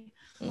 possibly.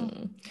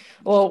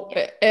 Well,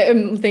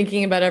 I'm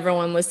thinking about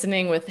everyone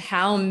listening with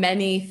how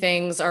many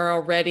things are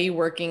already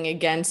working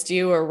against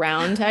you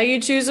around how you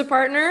choose a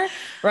partner,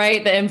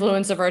 right? The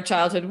influence of our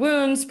childhood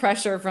wounds,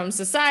 pressure from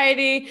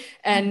society,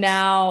 and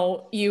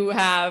now you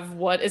have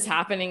what is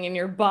happening in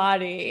your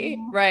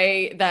body,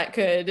 right? That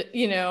could,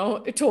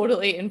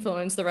 totally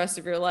influence the rest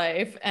of your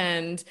life.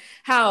 And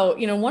how,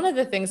 one of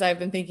the things I've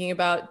been thinking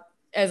about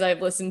as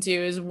I've listened to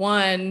is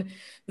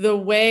the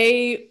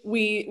way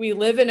we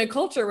live in a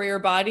culture where your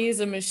body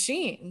is a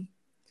machine.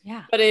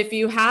 Yeah. But if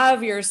you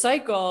have your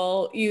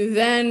cycle, you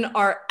then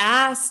are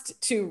asked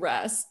to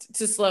rest,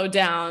 to slow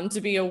down,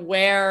 to be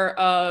aware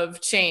of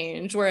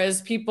change.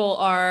 Whereas people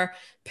are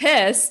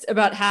pissed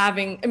about I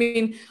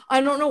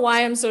don't know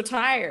why I'm so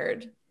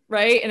tired.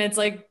 Right. And it's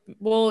like,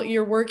 well,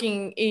 you're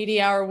working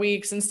 80-hour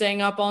weeks and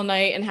staying up all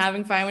night and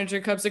having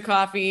 500 cups of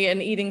coffee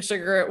and eating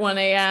sugar at 1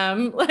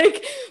 a.m.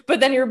 But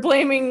then you're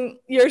blaming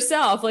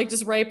yourself,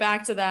 just right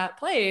back to that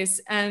place.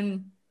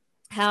 And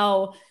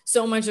how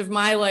so much of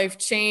my life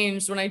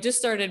changed when I just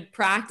started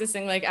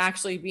practicing,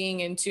 actually being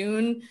in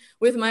tune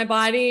with my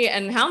body,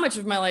 and how much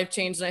of my life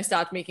changed when I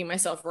stopped making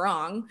myself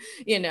wrong,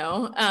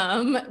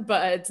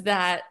 but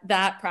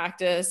that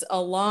practice,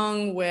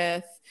 along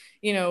with,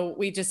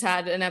 we just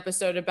had an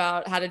episode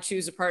about how to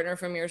choose a partner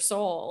from your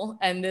soul.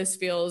 And this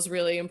feels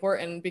really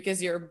important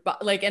because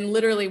and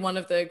literally one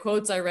of the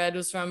quotes I read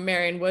was from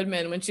Marion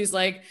Woodman when she's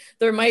like,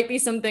 there might be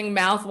something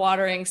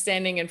mouth-watering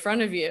standing in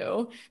front of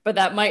you, but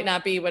that might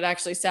not be what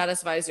actually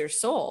satisfies your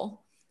soul.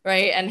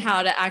 Right. And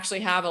how to actually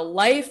have a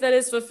life that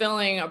is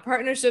fulfilling, a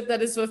partnership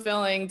that is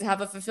fulfilling, to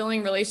have a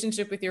fulfilling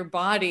relationship with your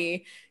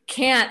body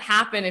can't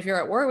happen if you're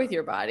at war with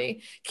your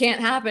body, can't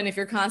happen if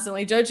you're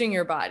constantly judging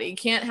your body,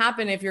 can't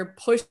happen if you're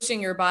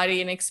pushing your body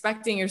and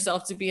expecting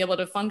yourself to be able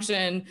to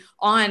function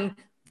on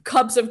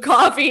cups of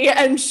coffee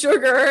and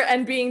sugar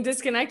and being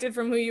disconnected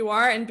from who you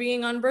are and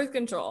being on birth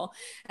control.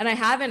 And I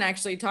haven't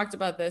actually talked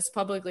about this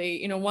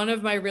publicly. One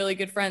of my really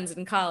good friends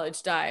in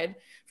college died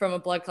from a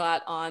blood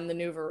clot on the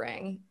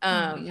NuvaRing.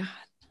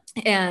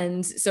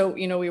 And so,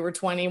 we were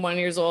 21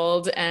 years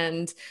old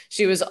and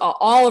she was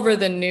all over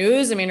the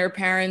news. I mean, her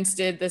parents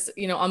did this,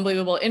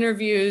 unbelievable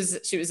interviews.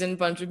 She was in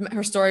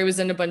her story was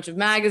in a bunch of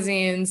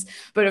magazines,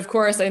 but of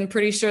course, I'm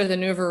pretty sure the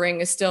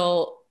NuvaRing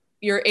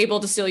you're able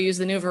to still use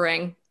the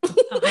NuvaRing.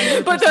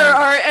 But there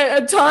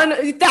are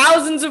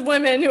thousands of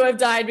women who have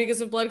died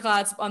because of blood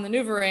clots on the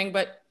NuvaRing.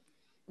 But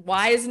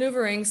why is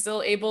NuvaRing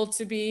still able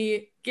to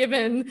be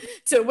given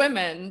to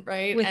women,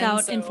 right?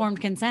 Without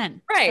informed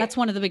consent. Right. That's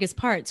one of the biggest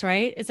parts,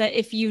 right? Is that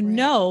if you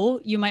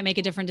know, you might make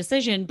a different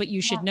decision, but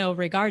you should know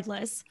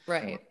regardless.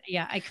 Right.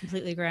 Yeah, I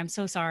completely agree. I'm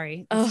so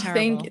sorry. It's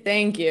terrible.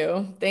 Thank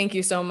you. Thank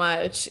you so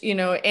much.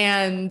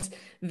 And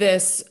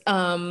this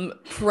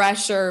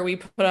pressure we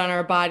put on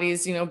our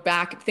bodies,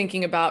 back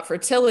thinking about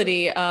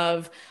fertility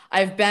I've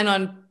been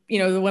on,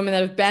 the women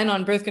that have been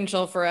on birth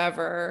control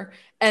forever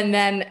and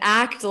then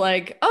act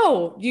like,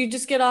 oh, you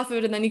just get off of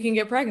it and then you can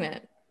get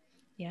pregnant.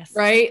 Yes.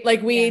 Right.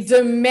 We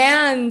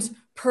demand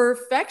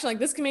perfection.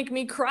 This can make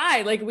me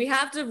cry. We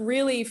have to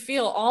really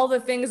feel all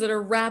the things that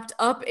are wrapped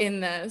up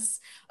in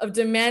this of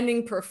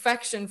demanding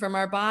perfection from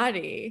our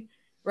body.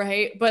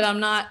 Right. But I'm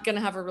not going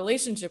to have a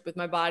relationship with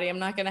my body. I'm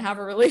not going to have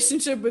a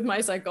relationship with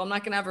my cycle. I'm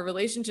not going to have a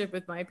relationship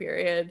with my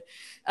period.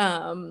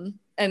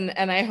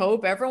 And I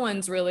hope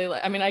everyone's really,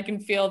 I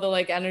can feel the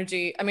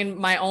energy.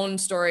 My own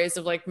stories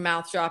of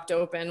mouth dropped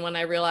open when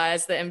I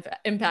realized the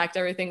impact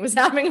everything was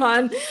having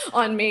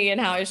on me and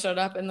how I showed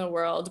up in the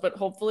world. But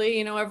hopefully,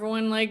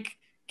 everyone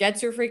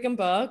gets your freaking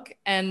book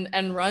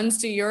and runs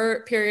to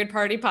your Period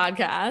Party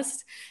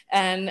podcast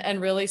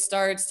and really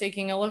starts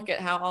taking a look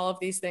at how all of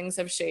these things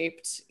have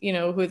shaped,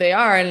 who they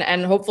are.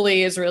 And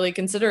hopefully is really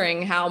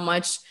considering how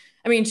much,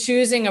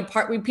 choosing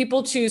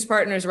people choose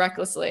partners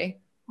recklessly.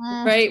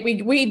 Right.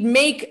 We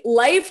make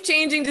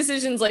life-changing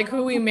decisions like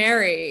who we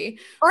marry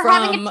or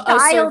from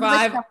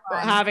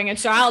having a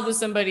child with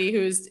somebody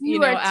who's,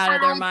 out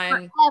of their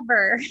mind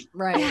forever.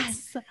 Right.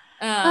 Yes.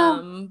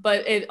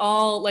 But it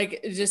all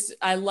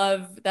I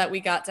love that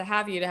we got to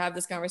have you to have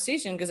this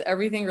conversation because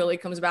everything really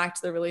comes back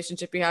to the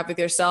relationship you have with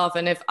yourself.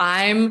 And if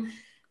I'm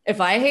if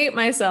I hate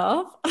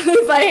myself,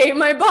 if I hate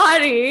my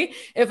body,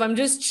 if I'm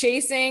just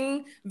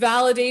chasing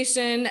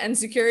validation and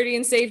security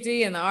and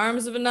safety in the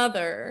arms of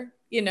another,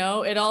 you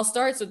know, it all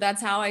starts with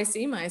that's how I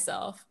see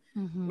myself.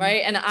 Mm-hmm.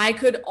 Right. And I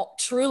could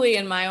truly,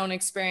 in my own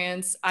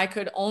experience, I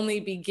could only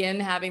begin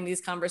having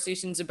these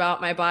conversations about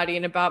my body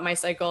and about my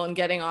cycle and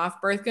getting off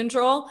birth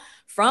control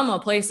from a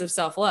place of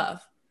self-love.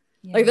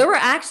 Yeah. Like there were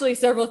actually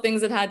several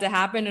things that had to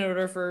happen in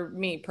order for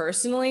me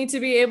personally to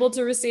be able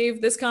to receive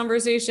this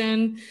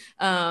conversation.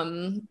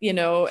 You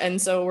know,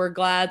 and so we're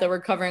glad that we're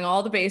covering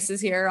all the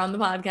bases here on the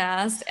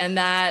podcast, and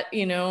that,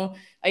 you know,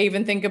 I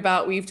even think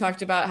about, we've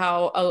talked about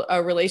how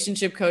a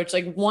relationship coach,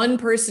 like one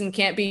person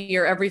can't be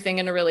your everything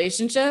in a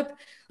relationship.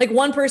 Like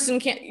one person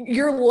can't,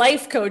 your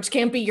life coach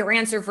can't be your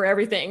answer for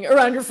everything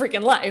around your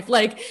freaking life.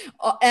 Like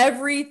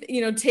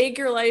you know, take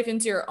your life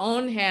into your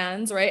own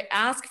hands, right?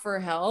 Ask for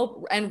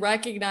help and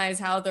recognize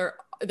how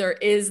there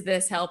is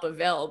this help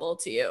available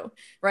to you,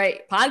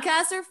 right?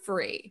 Podcasts are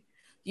free.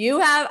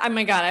 You have, oh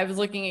my God, I was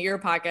looking at your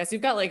podcast.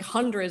 You've got like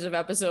hundreds of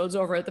episodes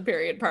over at the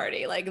Period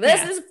Party. Like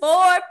this is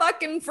for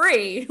fucking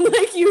free.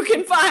 Like you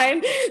can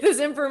find this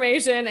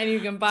information and you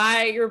can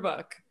buy your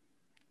book.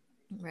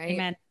 Right.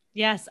 Amen.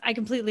 Yes, I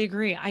completely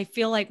agree. I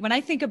feel like when I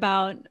think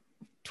about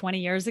 20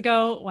 years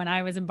ago, when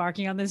I was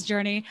embarking on this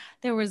journey,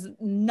 there was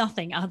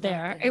nothing out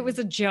there. Nothing. It was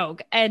a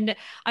joke. And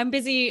I'm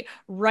busy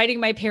writing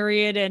my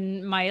period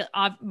and my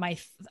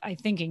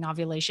thinking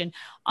ovulation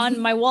on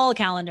my wall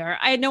calendar.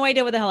 I had no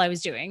idea what the hell I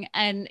was doing.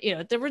 And, you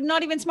know, there were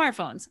not even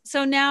smartphones.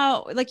 So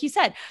now, like you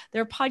said,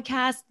 there are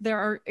podcasts, there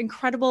are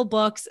incredible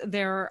books,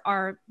 there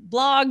are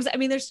blogs. I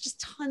mean, there's just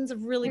tons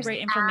of really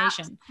great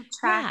information. To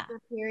track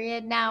your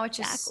period now, which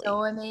is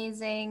so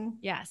amazing.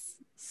 Yes.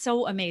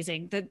 So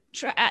amazing. The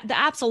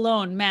apps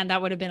alone, man,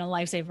 that would have been a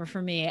lifesaver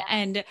for me. Yes.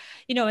 And,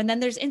 you know, and then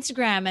there's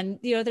Instagram and,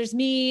 you know, there's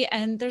me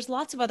and there's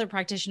lots of other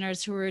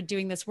practitioners who are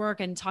doing this work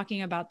and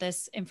talking about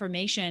this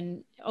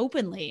information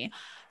openly.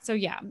 So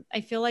yeah,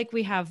 I feel like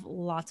we have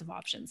lots of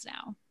options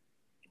now.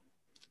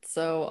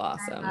 So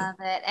awesome. I love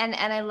it. And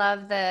I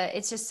love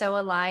it's just so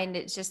aligned.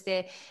 It's just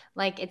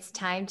it's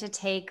time to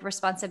take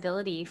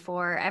responsibility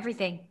for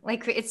everything.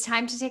 Like it's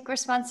time to take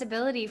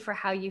responsibility for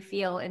how you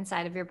feel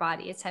inside of your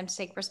body. It's time to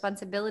take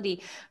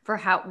responsibility for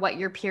what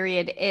your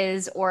period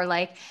is, or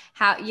like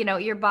how, you know,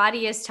 your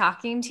body is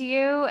talking to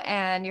you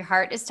and your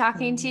heart is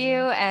talking to you,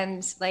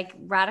 and like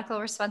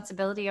radical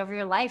responsibility over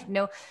your life.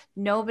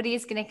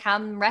 Nobody's going to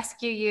come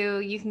rescue you.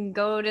 You can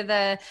go to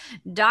the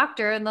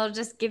doctor and they'll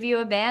just give you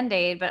a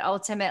Band-Aid, but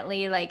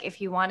ultimately, like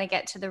if you want to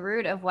get to the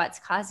root of what's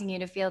causing you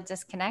to feel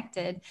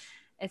disconnected,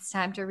 it's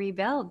time to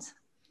rebuild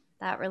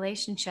that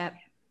relationship.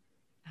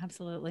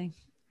 Absolutely.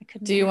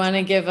 Do you want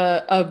to give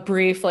a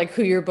brief, like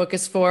who your book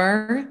is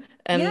for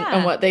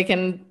and what they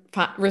can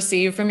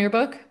receive from your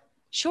book?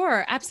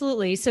 Sure.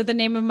 Absolutely. So the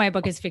name of my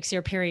book is Fix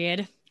Your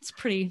Period. It's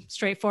pretty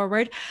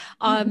straightforward.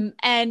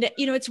 And,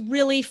 you know, it's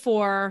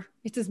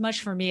as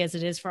much for me as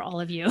it is for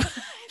all of you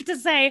to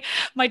say,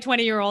 my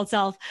 20-year-old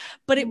self,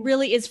 but it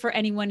really is for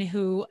anyone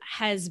who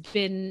has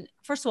been,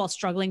 first of all,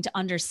 struggling to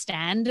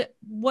understand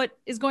what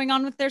is going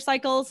on with their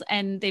cycles.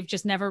 And they've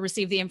just never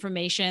received the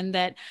information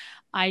that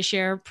I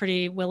share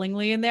pretty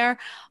willingly in there.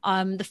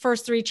 The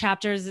first 3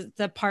 chapters,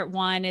 the part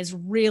 1 is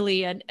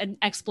really an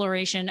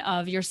exploration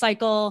of your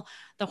cycle,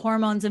 the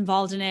hormones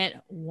involved in it,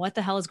 what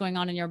the hell is going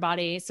on in your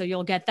body. So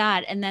you'll get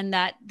that. And then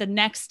the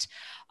next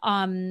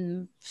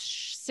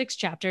 6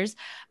 chapters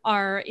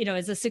are, you know,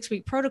 is a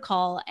 6-week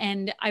protocol.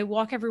 And I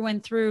walk everyone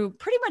through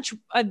pretty much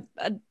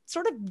a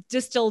sort of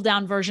distilled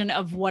down version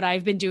of what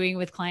I've been doing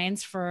with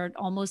clients for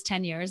almost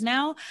 10 years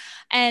now.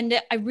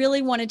 And I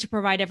really wanted to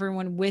provide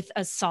everyone with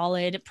a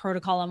solid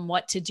protocol on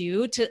what to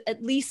do to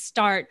at least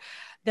start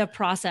the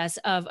process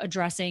of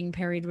addressing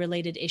period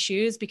related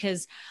issues.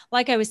 Because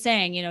like I was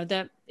saying, you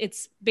know,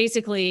 it's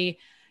basically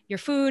your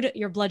food,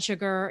 your blood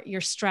sugar,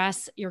 your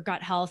stress, your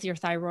gut health, your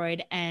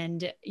thyroid,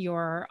 and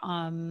your,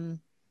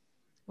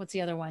 what's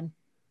the other one?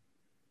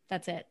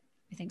 That's it.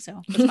 I think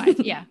so. That's 5.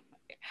 Yeah.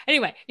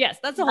 Anyway, yes,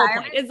 that's the whole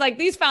point. It's like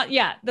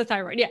the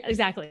thyroid. Yeah,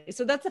 exactly.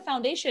 So that's the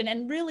foundation.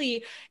 And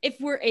really, if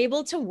we're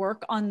able to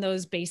work on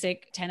those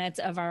basic tenets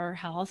of our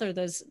health, or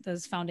those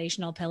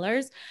foundational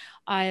pillars,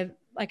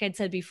 like I'd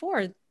said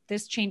before,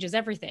 this changes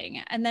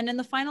everything. And then in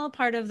the final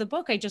part of the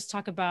book, I just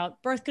talk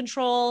about birth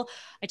control.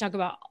 I talk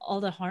about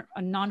all the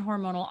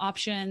non-hormonal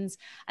options,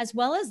 as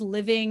well as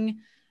living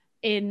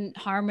in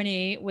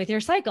harmony with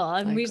your cycle.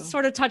 And we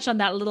sort of touched on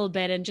that a little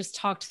bit and just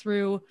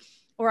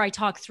I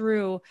talk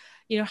through,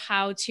 you know,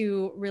 how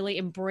to really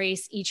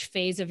embrace each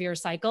phase of your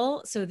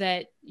cycle so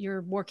that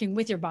you're working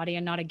with your body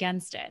and not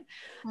against it.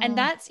 And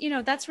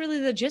that's really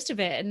the gist of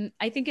it. And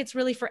I think it's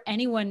really for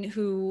anyone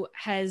who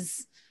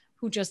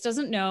just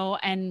doesn't know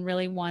and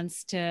really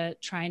wants to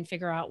try and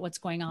figure out what's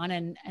going on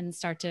and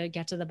start to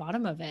get to the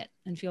bottom of it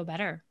and feel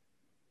better.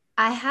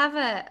 I have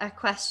a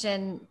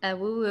question, a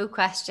woo-woo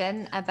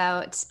question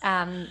about,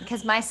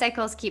 because my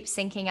cycles keep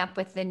syncing up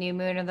with the new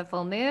moon or the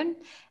full moon.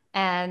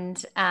 And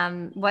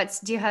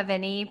do you have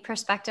any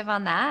perspective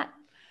on that?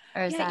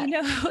 Or is that?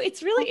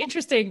 It's really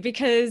interesting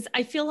because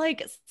I feel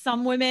like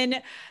some women,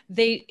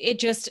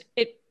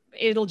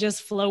 it'll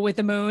just flow with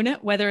the moon,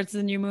 whether it's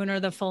the new moon or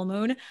the full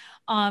moon.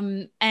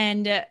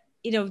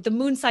 The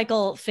moon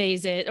cycle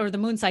the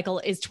moon cycle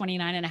is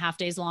 29 and a half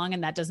days long,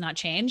 and that does not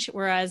change.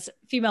 Whereas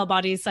female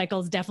body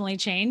cycles definitely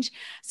change.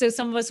 So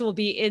some of us will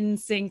be in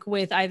sync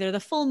with either the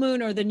full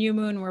moon or the new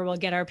moon, where we'll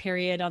get our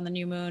period on the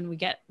new moon. We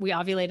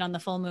ovulate on the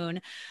full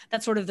moon.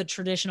 That's sort of the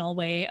traditional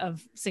way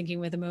of syncing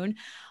with the moon.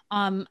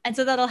 And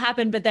so that'll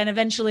happen, but then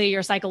eventually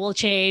your cycle will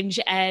change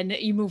and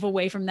you move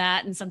away from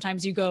that. And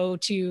sometimes you go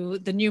to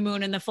the new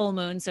moon and the full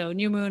moon. So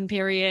new moon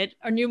period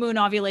or new moon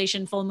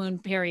ovulation, full moon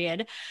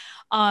period.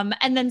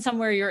 And then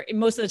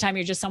most of the time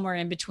you're just somewhere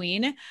in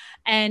between.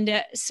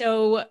 And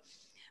so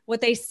what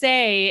they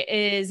say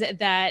is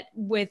that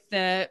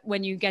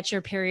when you get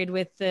your period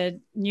with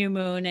the new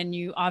moon and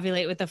you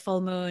ovulate with the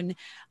full moon,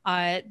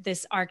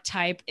 this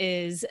archetype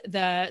is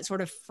the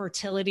sort of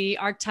fertility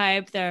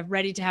archetype, the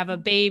ready to have a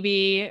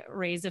baby,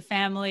 raise a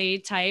family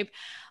type.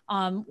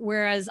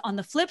 Whereas on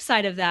the flip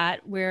side of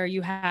that, where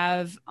you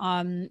have,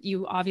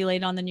 you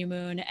ovulate on the new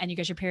moon and you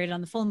get your period on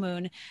the full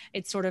moon,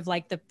 it's sort of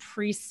like the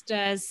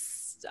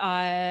priestess,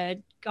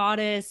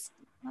 goddess,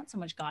 not so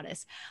much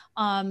goddess.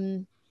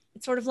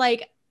 It's sort of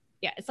like,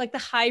 it's like the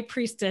high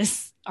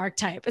priestess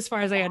archetype, as far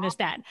as I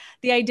understand.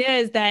 The idea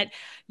is that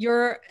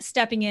you're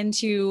stepping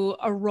into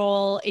a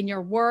role in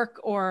your work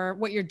or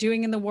what you're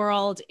doing in the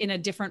world in a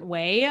different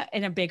way,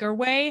 in a bigger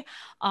way.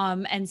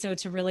 And so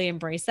to really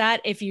embrace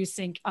that, if you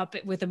sync up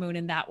with the moon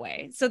in that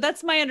way. So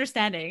that's my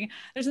understanding.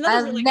 There's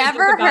another really good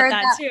book about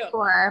that too.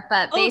 Before,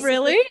 but oh,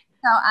 really?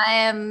 So I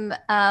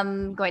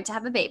am going to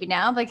have a baby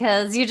now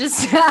because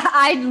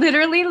I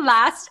literally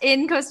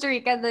in Costa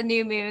Rica, the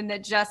new moon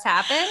that just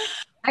happened.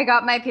 I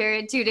got my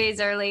period 2 days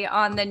early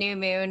on the new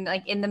moon,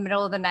 like in the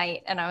middle of the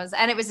night. And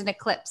it was an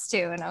eclipse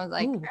too. And I was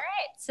like, Ooh. All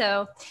right.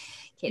 So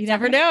you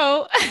never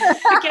know.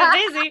 Get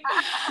busy.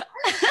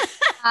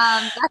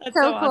 That's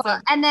so cool.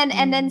 Awesome. And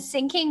then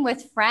syncing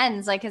with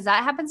friends, like, cause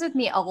that happens with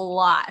me a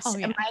lot. Oh,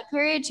 yeah. And my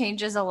period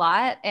changes a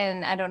lot.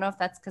 And I don't know if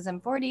that's cause I'm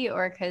 40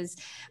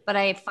 but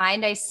I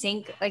find I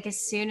sync, like as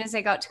soon as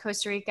I got to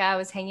Costa Rica, I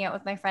was hanging out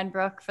with my friend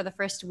Brooke for the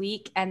first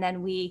week. And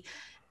then we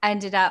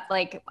ended up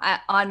like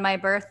on my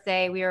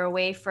birthday, we were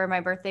away for my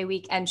birthday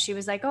week and she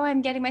was like, oh,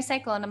 I'm getting my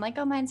cycle. And I'm like,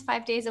 oh, mine's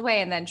 5 days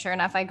away. And then sure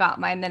enough, I got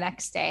mine the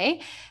next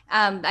day.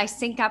 I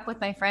sync up with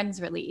my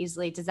friends really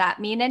easily. Does that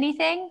mean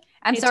anything?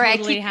 I'm sorry.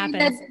 Totally I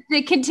keep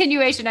the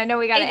continuation. I know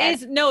we got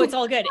to No, it's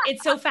all good.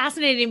 It's so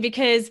fascinating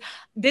because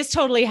this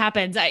totally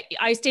happens.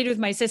 I stayed with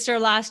my sister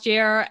last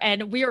year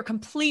and we were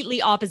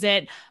completely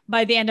opposite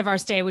by the end of our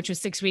stay, which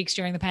was 6 weeks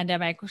during the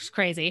pandemic, which was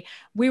crazy.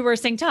 We were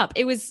synced up.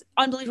 It was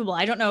unbelievable.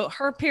 I don't know.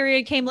 Her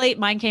period came late,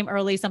 mine came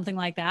early, something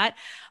like that.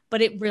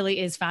 But it really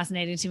is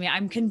fascinating to me.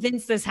 I'm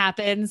convinced this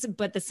happens,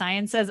 but the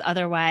science says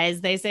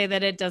otherwise. They say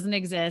that it doesn't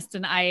exist.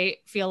 And I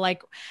feel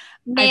like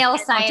male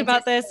science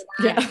about this.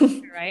 Yeah.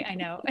 Right. I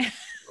know.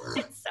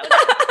 It's so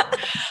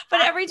but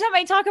every time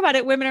I talk about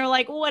it, women are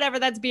like, whatever,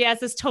 that's BS.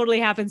 This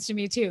totally happens to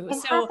me too.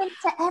 It happens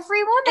to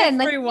every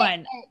woman.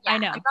 Everyone. Yeah, I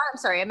know. I'm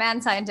sorry. A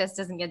man scientist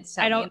doesn't get to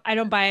tell I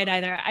don't buy it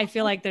either. I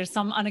feel like there's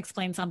some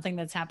unexplained something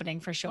that's happening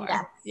for sure.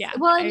 Yes. Yeah.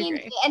 Well, I mean,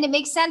 and it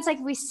makes sense. Like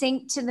we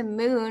sync to the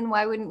moon.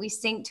 Why wouldn't we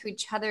sync to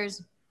each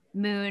other's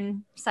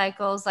moon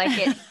cycles? Like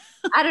it,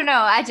 I don't know.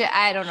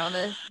 I don't know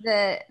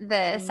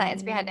the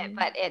science behind it,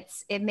 but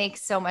it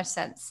makes so much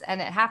sense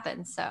and it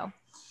happens. So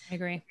I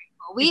agree.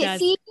 We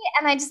see,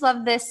 and I just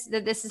love this,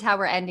 that this is how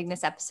we're ending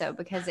this episode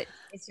because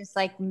it's just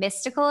like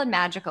mystical and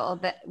magical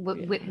that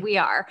we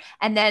are.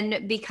 And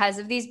then because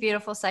of these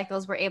beautiful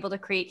cycles, we're able to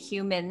create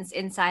humans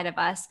inside of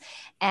us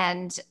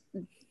and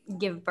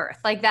give birth.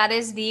 Like that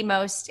is the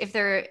most, if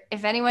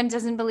anyone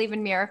doesn't believe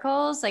in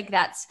miracles, like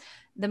that's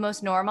the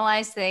most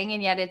normalized thing.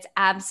 And yet it's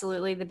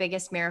absolutely the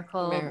biggest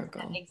miracle.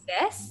 That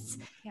exists.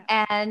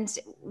 Yeah. And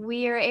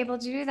we are able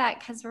to do that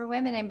because we're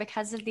women and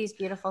because of these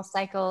beautiful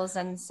cycles.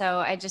 And so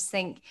I just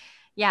think,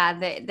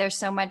 there's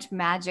so much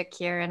magic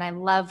here and I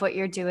love what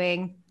you're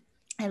doing.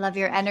 I love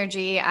your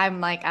energy. I'm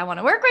like, I want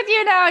to work with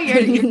you now.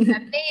 You're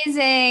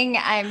amazing.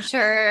 I'm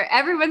sure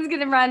everyone's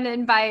going to run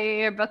and buy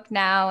your book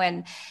now.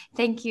 And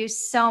thank you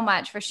so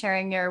much for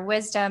sharing your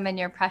wisdom and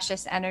your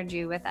precious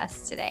energy with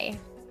us today.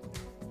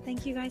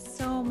 Thank you guys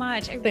so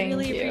much. I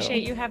really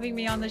appreciate you having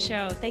me on the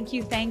show. Thank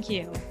you. Thank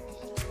you.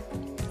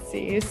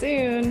 See you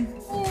soon.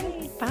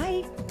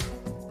 Bye.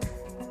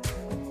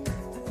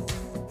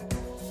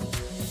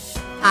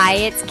 Hi,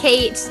 it's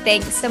Kate.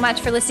 Thanks so much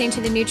for listening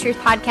to the New Truth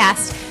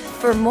podcast.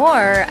 For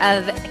more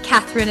of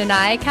Catherine and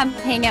I, come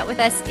hang out with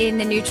us in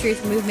the New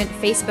Truth Movement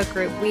Facebook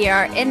group. We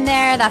are in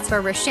there. That's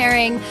where we're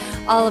sharing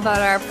all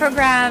about our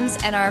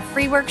programs and our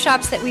free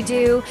workshops that we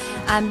do.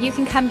 You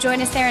can come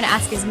join us there and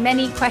ask as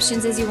many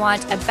questions as you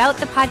want about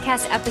the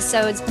podcast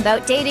episodes,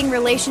 about dating,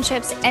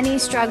 relationships, any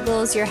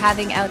struggles you're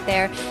having out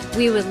there.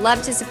 We would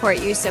love to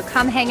support you. So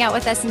come hang out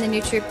with us in the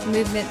New Truth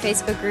Movement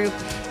Facebook group,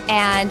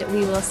 and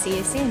we will see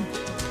you soon.